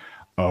mind.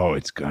 Oh,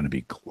 it's going to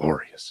be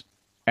glorious.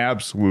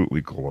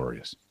 Absolutely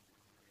glorious.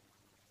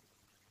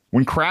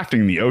 When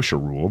crafting the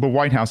OSHA rule, the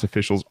White House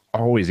officials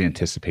always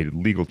anticipated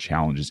legal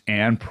challenges,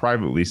 and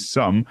privately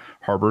some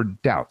harbored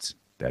doubts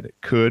that it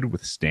could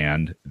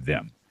withstand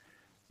them.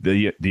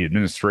 The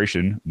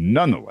administration,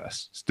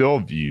 nonetheless, still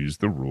views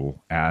the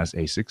rule as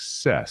a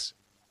success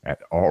at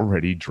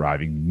already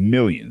driving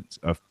millions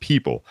of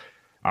people.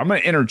 I'm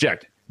going to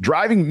interject.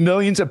 Driving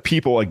millions of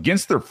people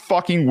against their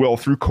fucking will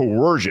through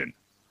coercion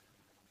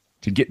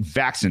to get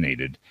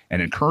vaccinated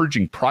and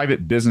encouraging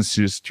private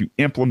businesses to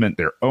implement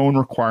their own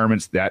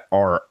requirements that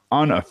are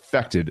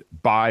unaffected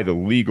by the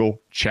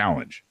legal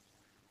challenge.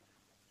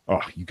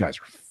 Oh, you guys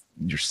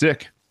you're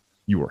sick.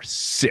 You are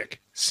sick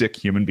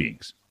human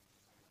beings.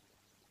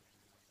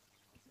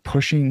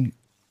 Pushing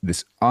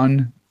this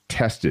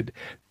untested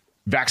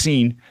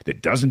vaccine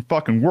that doesn't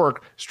fucking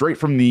work straight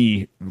from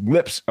the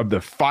lips of the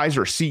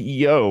Pfizer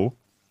CEO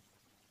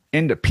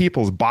into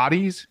people's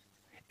bodies,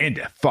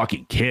 into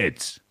fucking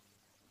kids.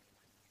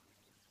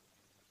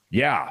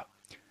 Yeah,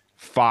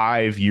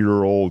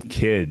 5-year-old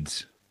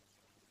kids.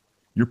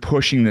 You're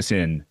pushing this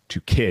in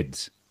to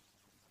kids.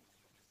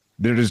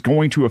 That is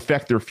going to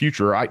affect their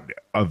future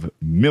of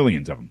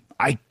millions of them.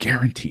 I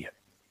guarantee it.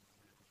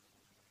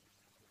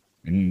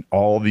 And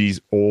all these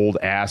old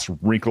ass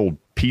wrinkled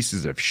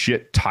pieces of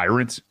shit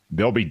tyrants,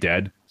 they'll be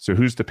dead. So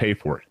who's to pay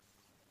for it?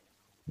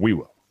 We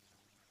will.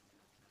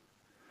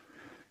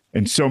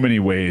 In so many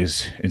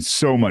ways, in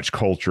so much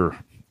culture,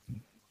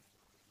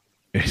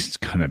 it's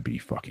going to be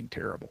fucking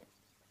terrible.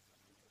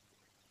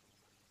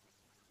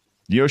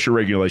 The OSHA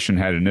regulation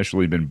had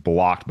initially been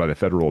blocked by the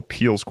Federal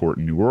Appeals Court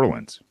in New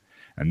Orleans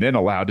and then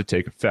allowed to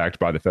take effect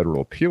by the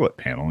Federal Appellate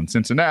Panel in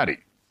Cincinnati.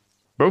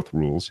 Both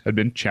rules had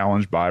been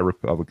challenged by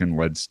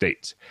Republican-led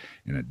states.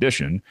 In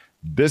addition,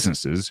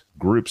 businesses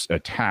groups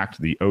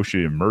attacked the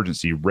OSHA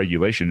emergency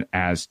regulation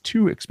as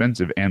too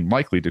expensive and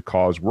likely to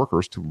cause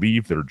workers to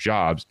leave their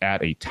jobs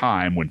at a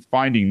time when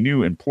finding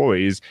new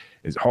employees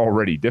is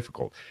already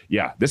difficult.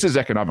 Yeah, this is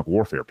economic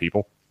warfare,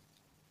 people.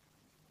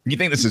 You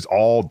think this is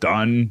all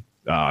done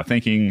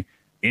thinking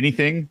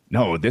anything?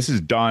 No, this is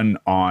done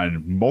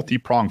on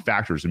multi-pronged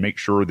factors to make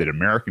sure that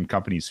American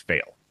companies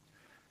fail.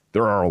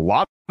 There are a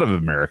lot of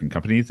American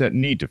companies that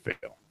need to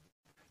fail.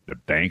 The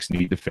banks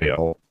need to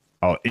fail.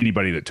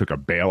 Anybody that took a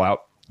bailout,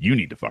 you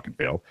need to fucking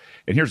fail.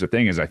 And here's the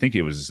thing is I think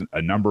it was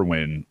a number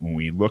when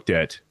we looked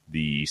at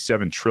the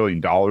 $7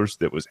 trillion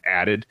that was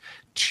added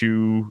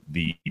to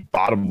the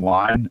bottom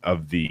line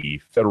of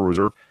the Federal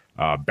Reserve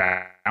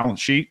balance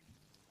sheet.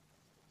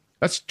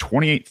 That's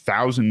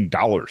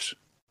 $28,000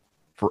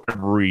 for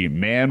every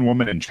man,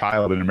 woman, and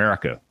child in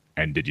America.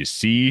 And did you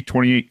see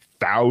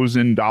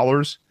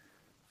 $28,000?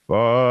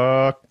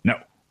 Fuck no.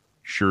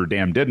 Sure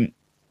damn didn't.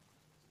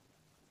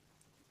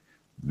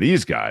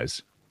 These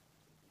guys,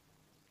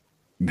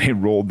 they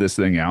rolled this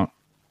thing out,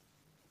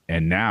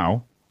 and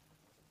now,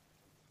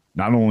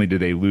 not only do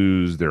they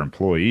lose their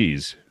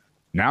employees,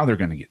 now they're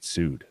going to get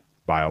sued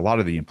by a lot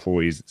of the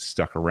employees that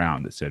stuck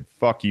around that said,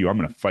 fuck you, I'm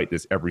going to fight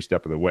this every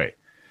step of the way.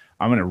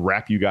 I'm going to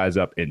wrap you guys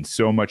up in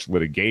so much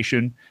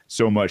litigation,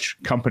 so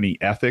much company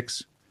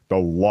ethics, the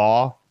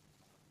law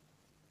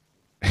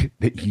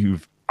that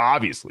you've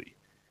obviously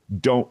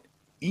don't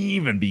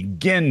even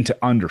begin to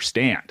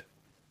understand.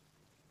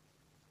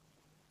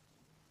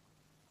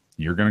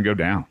 You're going to go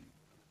down.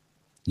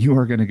 You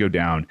are going to go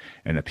down.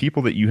 And the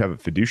people that you have a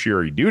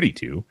fiduciary duty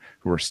to,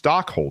 who are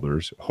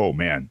stockholders, oh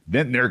man,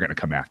 then they're going to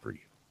come after you.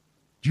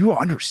 Do you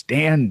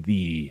understand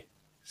the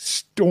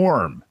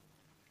storm,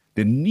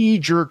 the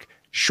knee-jerk,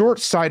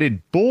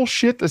 short-sighted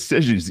bullshit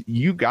decisions that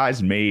you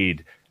guys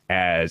made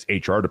as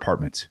HR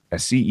departments,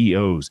 as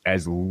CEOs,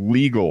 as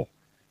legal,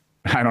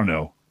 I don't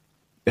know,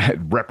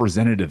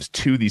 representatives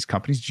to these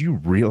companies? Do you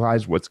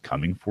realize what's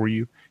coming for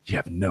you? You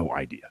have no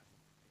idea.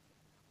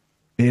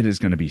 It is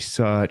going to be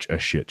such a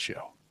shit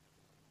show.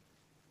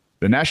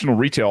 The National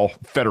Retail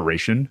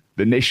Federation,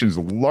 the nation's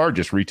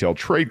largest retail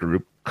trade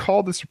group,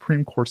 called the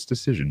Supreme Court's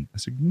decision a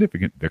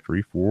significant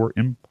victory for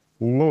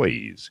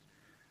employees.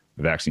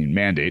 The vaccine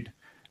mandate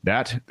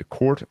that the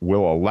court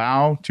will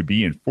allow to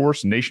be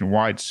enforced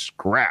nationwide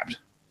scrapped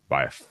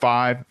by a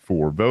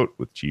 5-4 vote,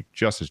 with Chief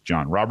Justice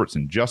John Roberts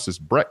and Justice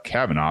Brett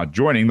Kavanaugh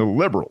joining the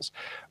liberals.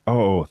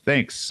 Oh,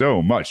 thanks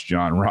so much,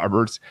 John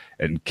Roberts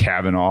and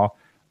Kavanaugh.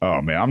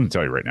 Oh, man, I'm going to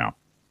tell you right now.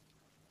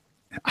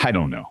 I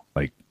don't know.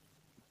 Like,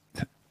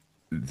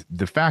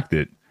 the fact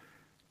that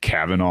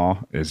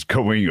Kavanaugh is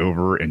going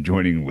over and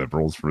joining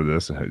liberals for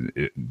this,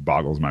 it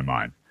boggles my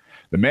mind.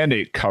 The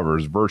mandate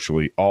covers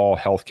virtually all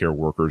healthcare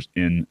workers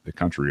in the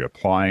country,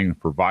 applying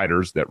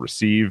providers that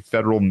receive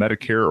federal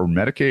Medicare or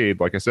Medicaid,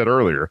 like I said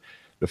earlier,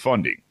 the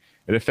funding.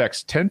 It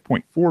affects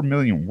 10.4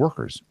 million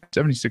workers,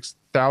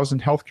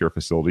 76,000 healthcare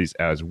facilities,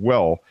 as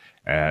well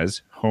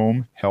as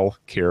home health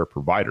care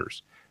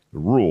providers. The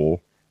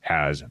rule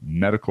has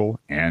medical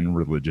and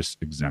religious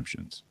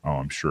exemptions. Oh,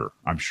 I'm sure.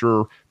 I'm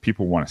sure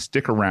people want to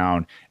stick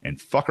around and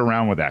fuck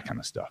around with that kind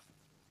of stuff.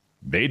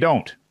 They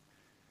don't.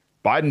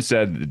 Biden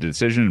said the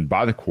decision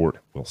by the court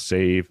will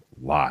save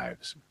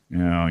lives. You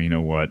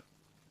know what?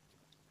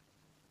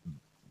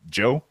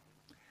 Joe,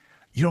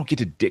 you don't get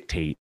to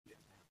dictate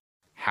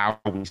how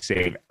we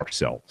save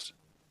ourselves,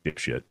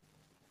 dipshit.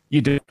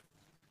 You do.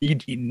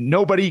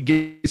 Nobody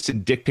gets to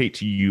dictate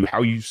to you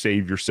how you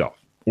save yourself,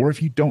 or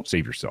if you don't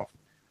save yourself,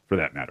 for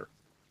that matter.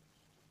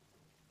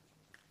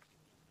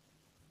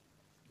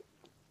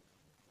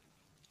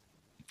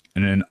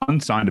 In an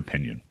unsigned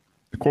opinion,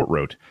 the court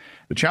wrote,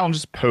 the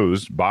challenges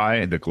posed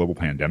by the global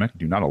pandemic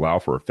do not allow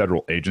for a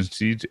federal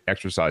agency to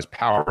exercise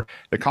power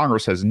that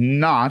Congress has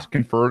not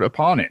conferred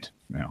upon it.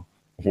 Now,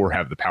 or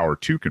have the power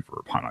to confer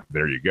upon it.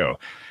 There you go.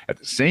 At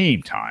the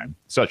same time,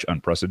 such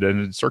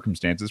unprecedented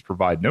circumstances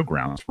provide no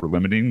grounds for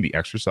limiting the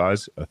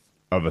exercise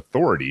of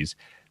authorities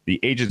the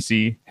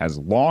agency has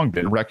long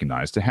been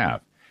recognized to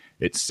have.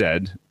 It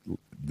said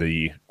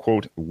the,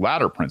 quote,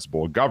 latter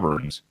principle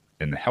governs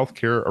in the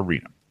healthcare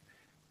arena.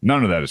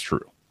 None of that is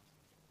true.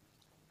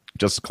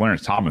 Justice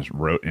Clarence Thomas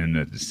wrote in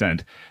the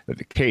dissent that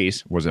the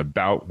case was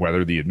about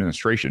whether the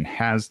administration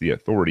has the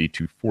authority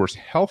to force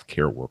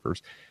healthcare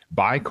workers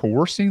by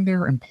coercing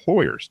their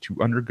employers to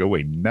undergo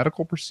a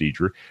medical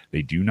procedure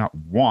they do not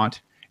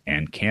want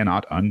and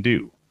cannot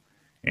undo.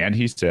 And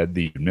he said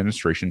the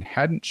administration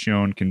hadn't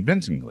shown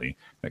convincingly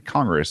that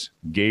Congress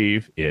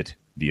gave it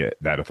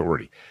that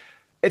authority.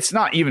 It's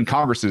not even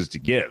Congress's to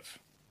give,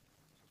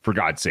 for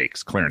God's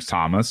sakes, Clarence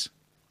Thomas.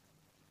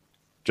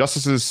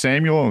 Justices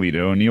Samuel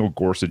Alito, Neil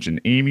Gorsuch,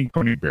 and Amy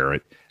Coney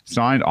Barrett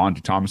signed on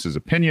to Thomas's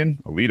opinion.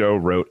 Alito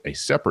wrote a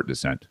separate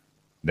dissent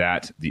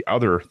that the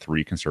other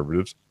three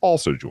conservatives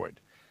also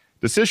joined.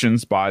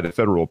 Decisions by the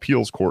Federal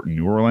Appeals Court in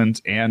New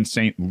Orleans and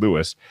St.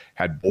 Louis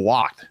had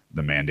blocked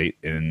the mandate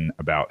in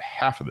about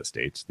half of the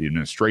states. The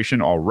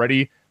administration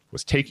already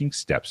was taking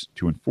steps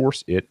to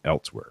enforce it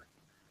elsewhere.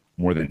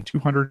 More than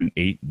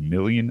 208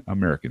 million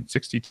Americans,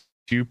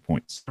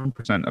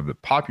 62.7% of the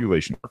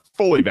population, are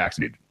fully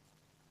vaccinated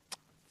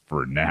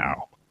for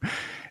now.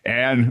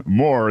 And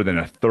more than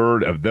a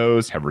third of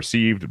those have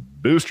received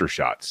booster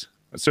shots.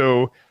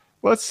 So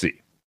let's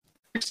see,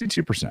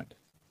 62%.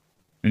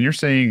 And you're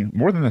saying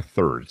more than a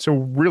third. So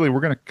really,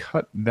 we're going to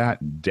cut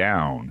that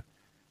down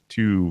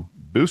to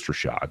booster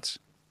shots.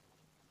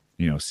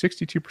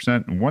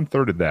 62% and one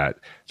third of that.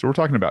 So we're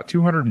talking about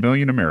 200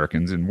 million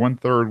Americans, and one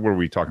third, what are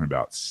we talking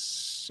about?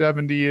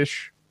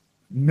 70-ish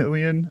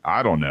million?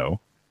 I don't know.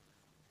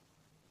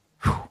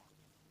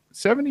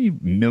 70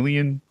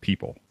 million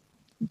people.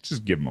 Let's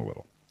just give them a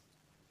little.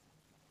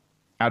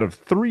 Out of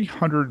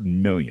 300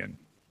 million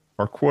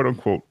are quote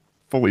unquote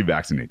fully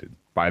vaccinated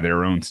by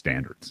their own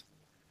standards.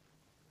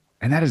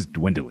 And that is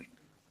dwindling.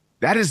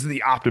 That is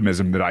the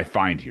optimism that I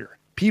find here.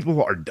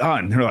 People are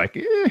done. They're like,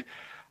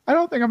 I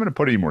don't think I'm going to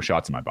put any more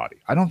shots in my body.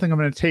 I don't think I'm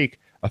going to take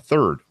a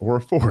third or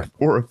a fourth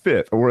or a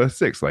fifth or a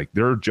sixth. Like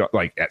they're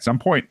like at some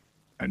point,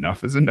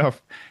 enough is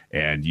enough.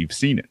 And you've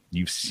seen it.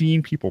 You've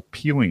seen people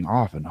peeling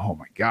off. And oh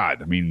my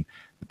God, I mean,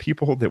 the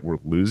people that we're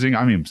losing,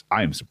 I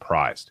am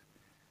surprised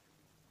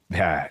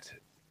that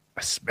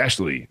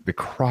especially the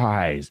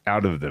cries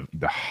out of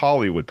the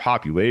Hollywood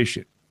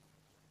population.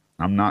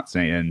 I'm not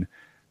saying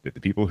that the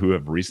people who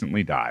have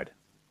recently died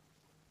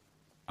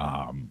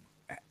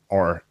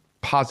are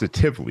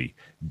positively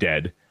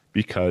dead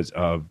because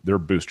of their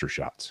booster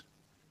shots.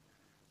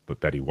 But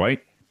Betty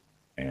White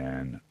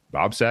and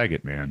Bob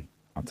Saget, man,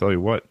 I'll tell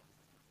you what,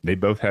 they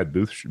both had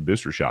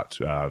booster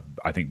shots.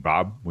 I think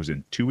Bob was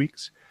in 2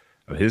 weeks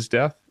of his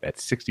death at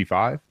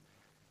 65.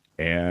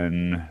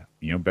 And,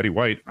 Betty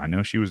White, I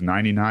know she was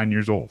 99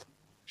 years old.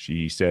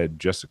 She said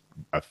just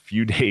a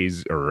few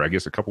days, or I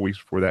guess a couple weeks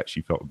before that,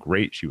 she felt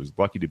great. She was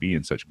lucky to be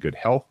in such good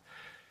health.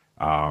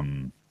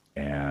 And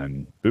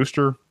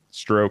booster,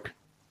 stroke,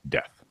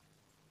 death.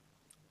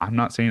 I'm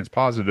not saying it's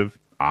positive.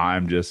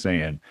 I'm just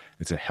saying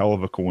it's a hell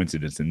of a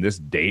coincidence in this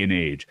day and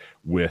age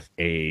with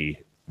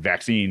a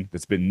vaccine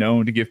that's been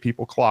known to give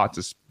people clots,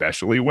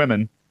 especially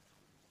women,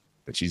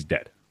 that she's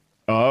dead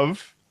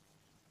of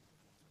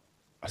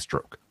a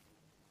stroke.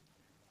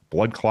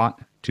 Blood clot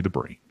to the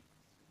brain.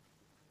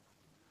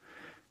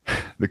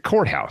 The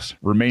courthouse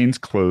remains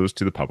closed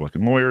to the public,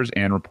 and lawyers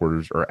and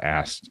reporters are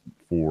asked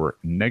for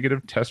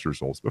negative test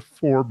results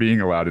before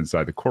being allowed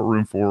inside the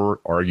courtroom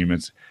for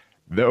arguments.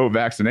 Though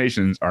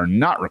vaccinations are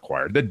not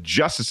required, the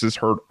justices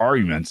heard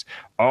arguments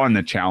on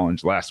the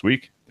challenge last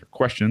week. Their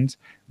questions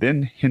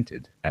then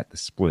hinted at the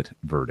split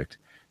verdict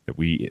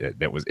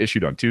that was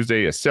issued on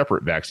Tuesday. A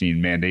separate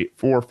vaccine mandate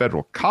for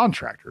federal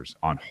contractors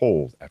on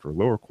hold after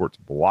lower courts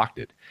blocked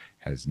it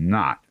has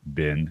not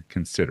been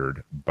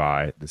considered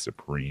by the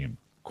Supreme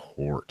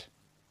Court.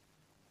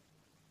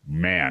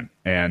 man.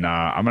 And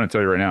I'm going to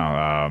tell you right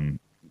now,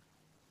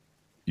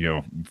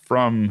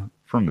 from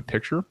the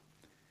picture,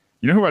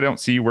 who I don't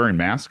see wearing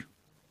masks?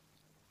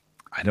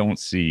 I don't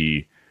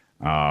see.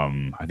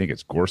 I think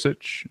it's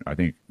Gorsuch. I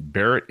think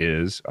Barrett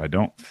is. I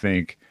don't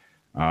think.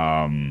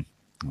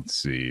 Let's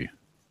see,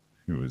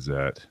 who is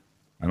that?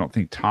 I don't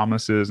think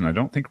Thomas is, and I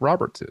don't think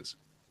Roberts is.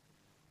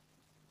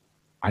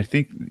 I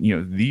think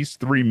these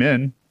three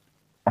men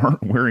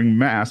aren't wearing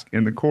masks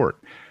in the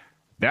court.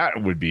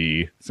 That would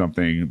be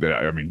something that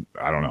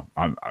I don't know.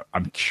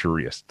 I'm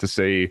curious to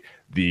say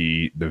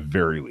the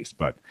very least,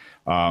 but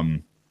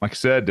like I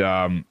said,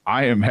 I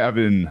am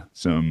having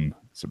some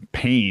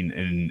pain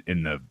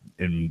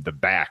in the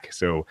back,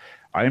 so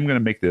I am going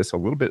to make this a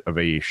little bit of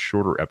a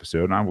shorter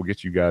episode, and I will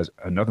get you guys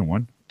another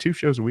one, 2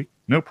 shows a week,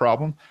 no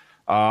problem.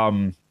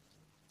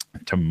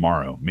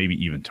 Tomorrow, maybe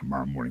even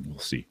tomorrow morning, we'll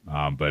see.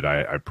 But I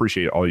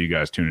appreciate all you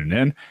guys tuning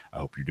in. I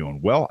hope you're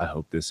doing well. I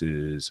hope this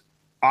is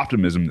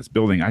optimism that's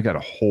building. I got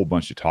a whole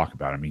bunch to talk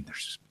about. I mean,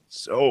 there's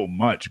so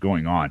much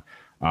going on.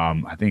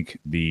 I think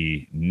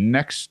the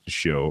next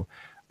show,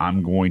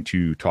 I'm going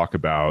to talk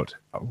about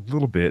a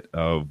little bit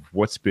of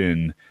what's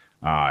been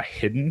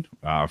hidden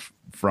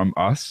from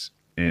us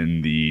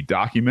in the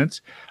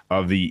documents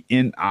of the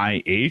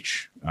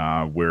NIH,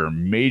 where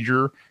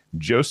Major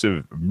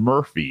Joseph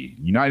Murphy,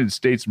 United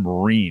States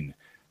Marine,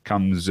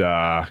 comes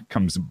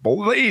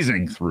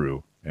blazing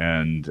through.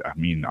 And I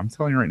mean, I'm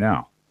telling you right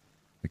now,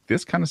 like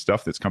this kind of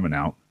stuff that's coming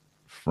out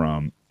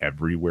from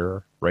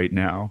everywhere right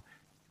now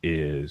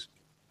is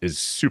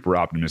super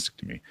optimistic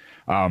to me.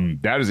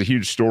 That is a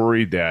huge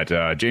story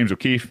that James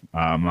O'Keefe,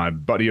 my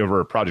buddy over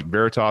at Project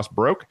Veritas,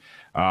 broke.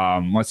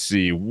 Let's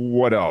see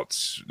what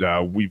else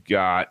we've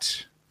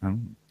got.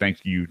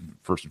 Thank you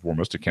first and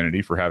foremost to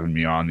Kennedy for having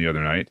me on the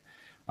other night.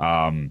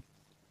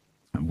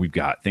 We've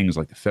got things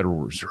like the Federal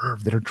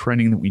Reserve that are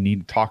trending that we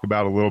need to talk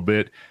about a little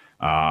bit.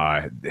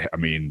 I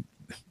mean,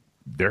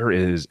 there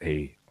is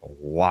a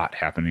lot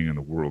happening in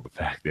the world. The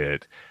fact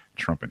that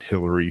Trump and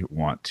Hillary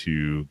want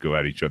to go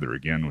at each other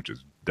again, which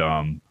is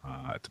dumb.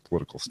 It's a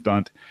political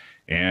stunt.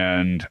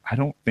 And I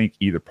don't think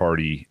either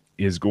party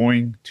is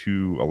going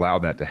to allow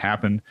that to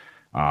happen,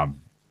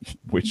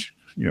 which,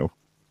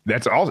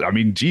 that's also, I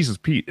mean, Jesus,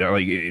 Pete,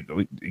 like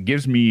it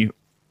gives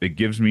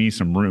me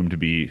some room to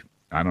be,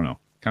 I don't know,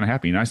 kind of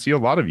happy. And I see a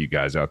lot of you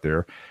guys out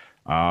there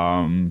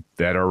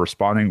that are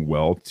responding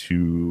well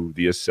to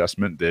the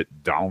assessment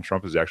that Donald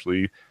Trump is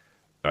actually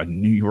a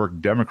New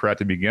York Democrat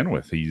to begin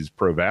with. He's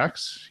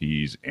pro-vax,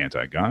 he's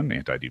anti-gun,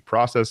 anti-due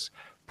process,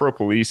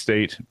 pro-police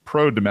state,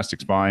 pro-domestic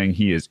spying.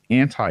 He is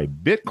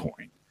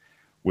anti-Bitcoin,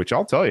 which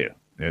I'll tell you,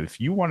 if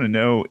you want to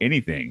know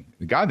anything,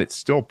 the guy that's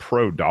still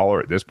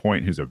pro-dollar at this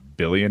point, who's a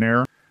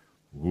billionaire,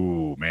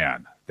 ooh,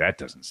 man, that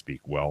doesn't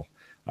speak well.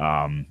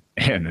 And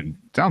it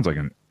sounds like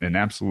an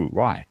absolute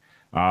lie.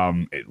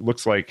 It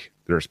looks like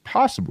there's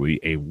possibly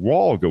a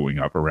wall going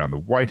up around the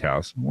White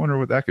House. I wonder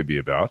what that could be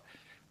about.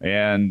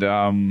 And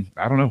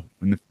I don't know.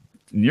 In the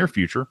near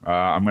future,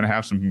 I'm going to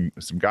have some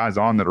guys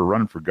on that are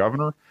running for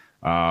governor.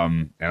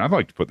 And I'd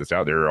like to put this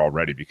out there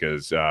already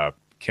because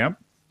Kemp,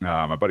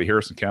 my buddy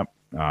Harrison Kemp,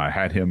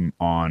 had him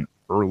on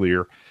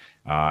earlier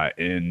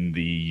in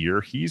the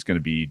year. He's going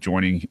to be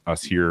joining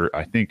us here,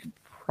 I think,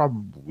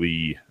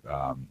 probably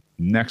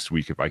next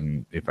week if I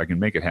can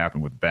make it happen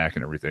with back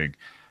and everything.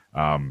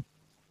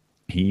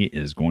 He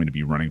is going to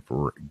be running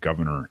for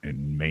governor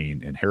in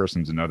Maine, and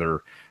Harrison's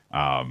another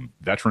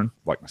veteran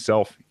like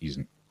myself. He's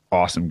an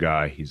awesome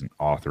guy. He's an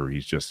author.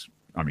 He's just,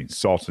 I mean,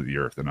 salt of the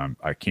earth, and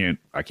I can't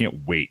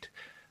wait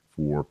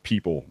for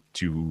people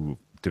to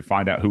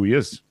find out who he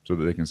is so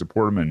that they can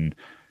support him. And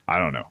I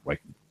don't know,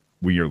 like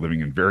we are living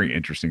in very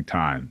interesting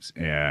times,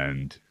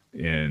 and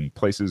in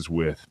places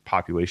with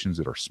populations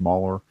that are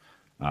smaller,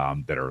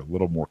 that are a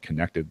little more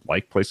connected,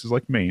 like places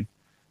like Maine.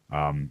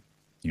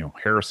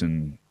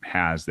 Harrison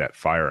has that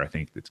fire, I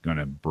think, that's going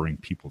to bring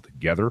people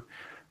together,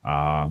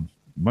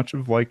 much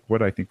of like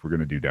what I think we're going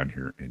to do down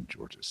here in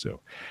Georgia.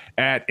 So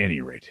at any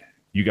rate,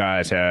 you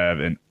guys have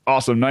an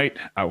awesome night.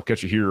 I will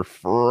catch you here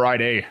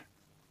Friday.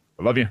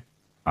 I love you.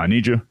 I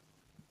need you.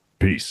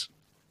 Peace.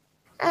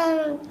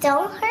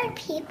 Don't hurt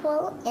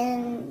people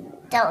and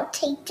don't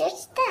take their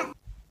stuff.